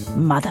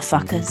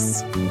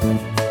 motherfuckers.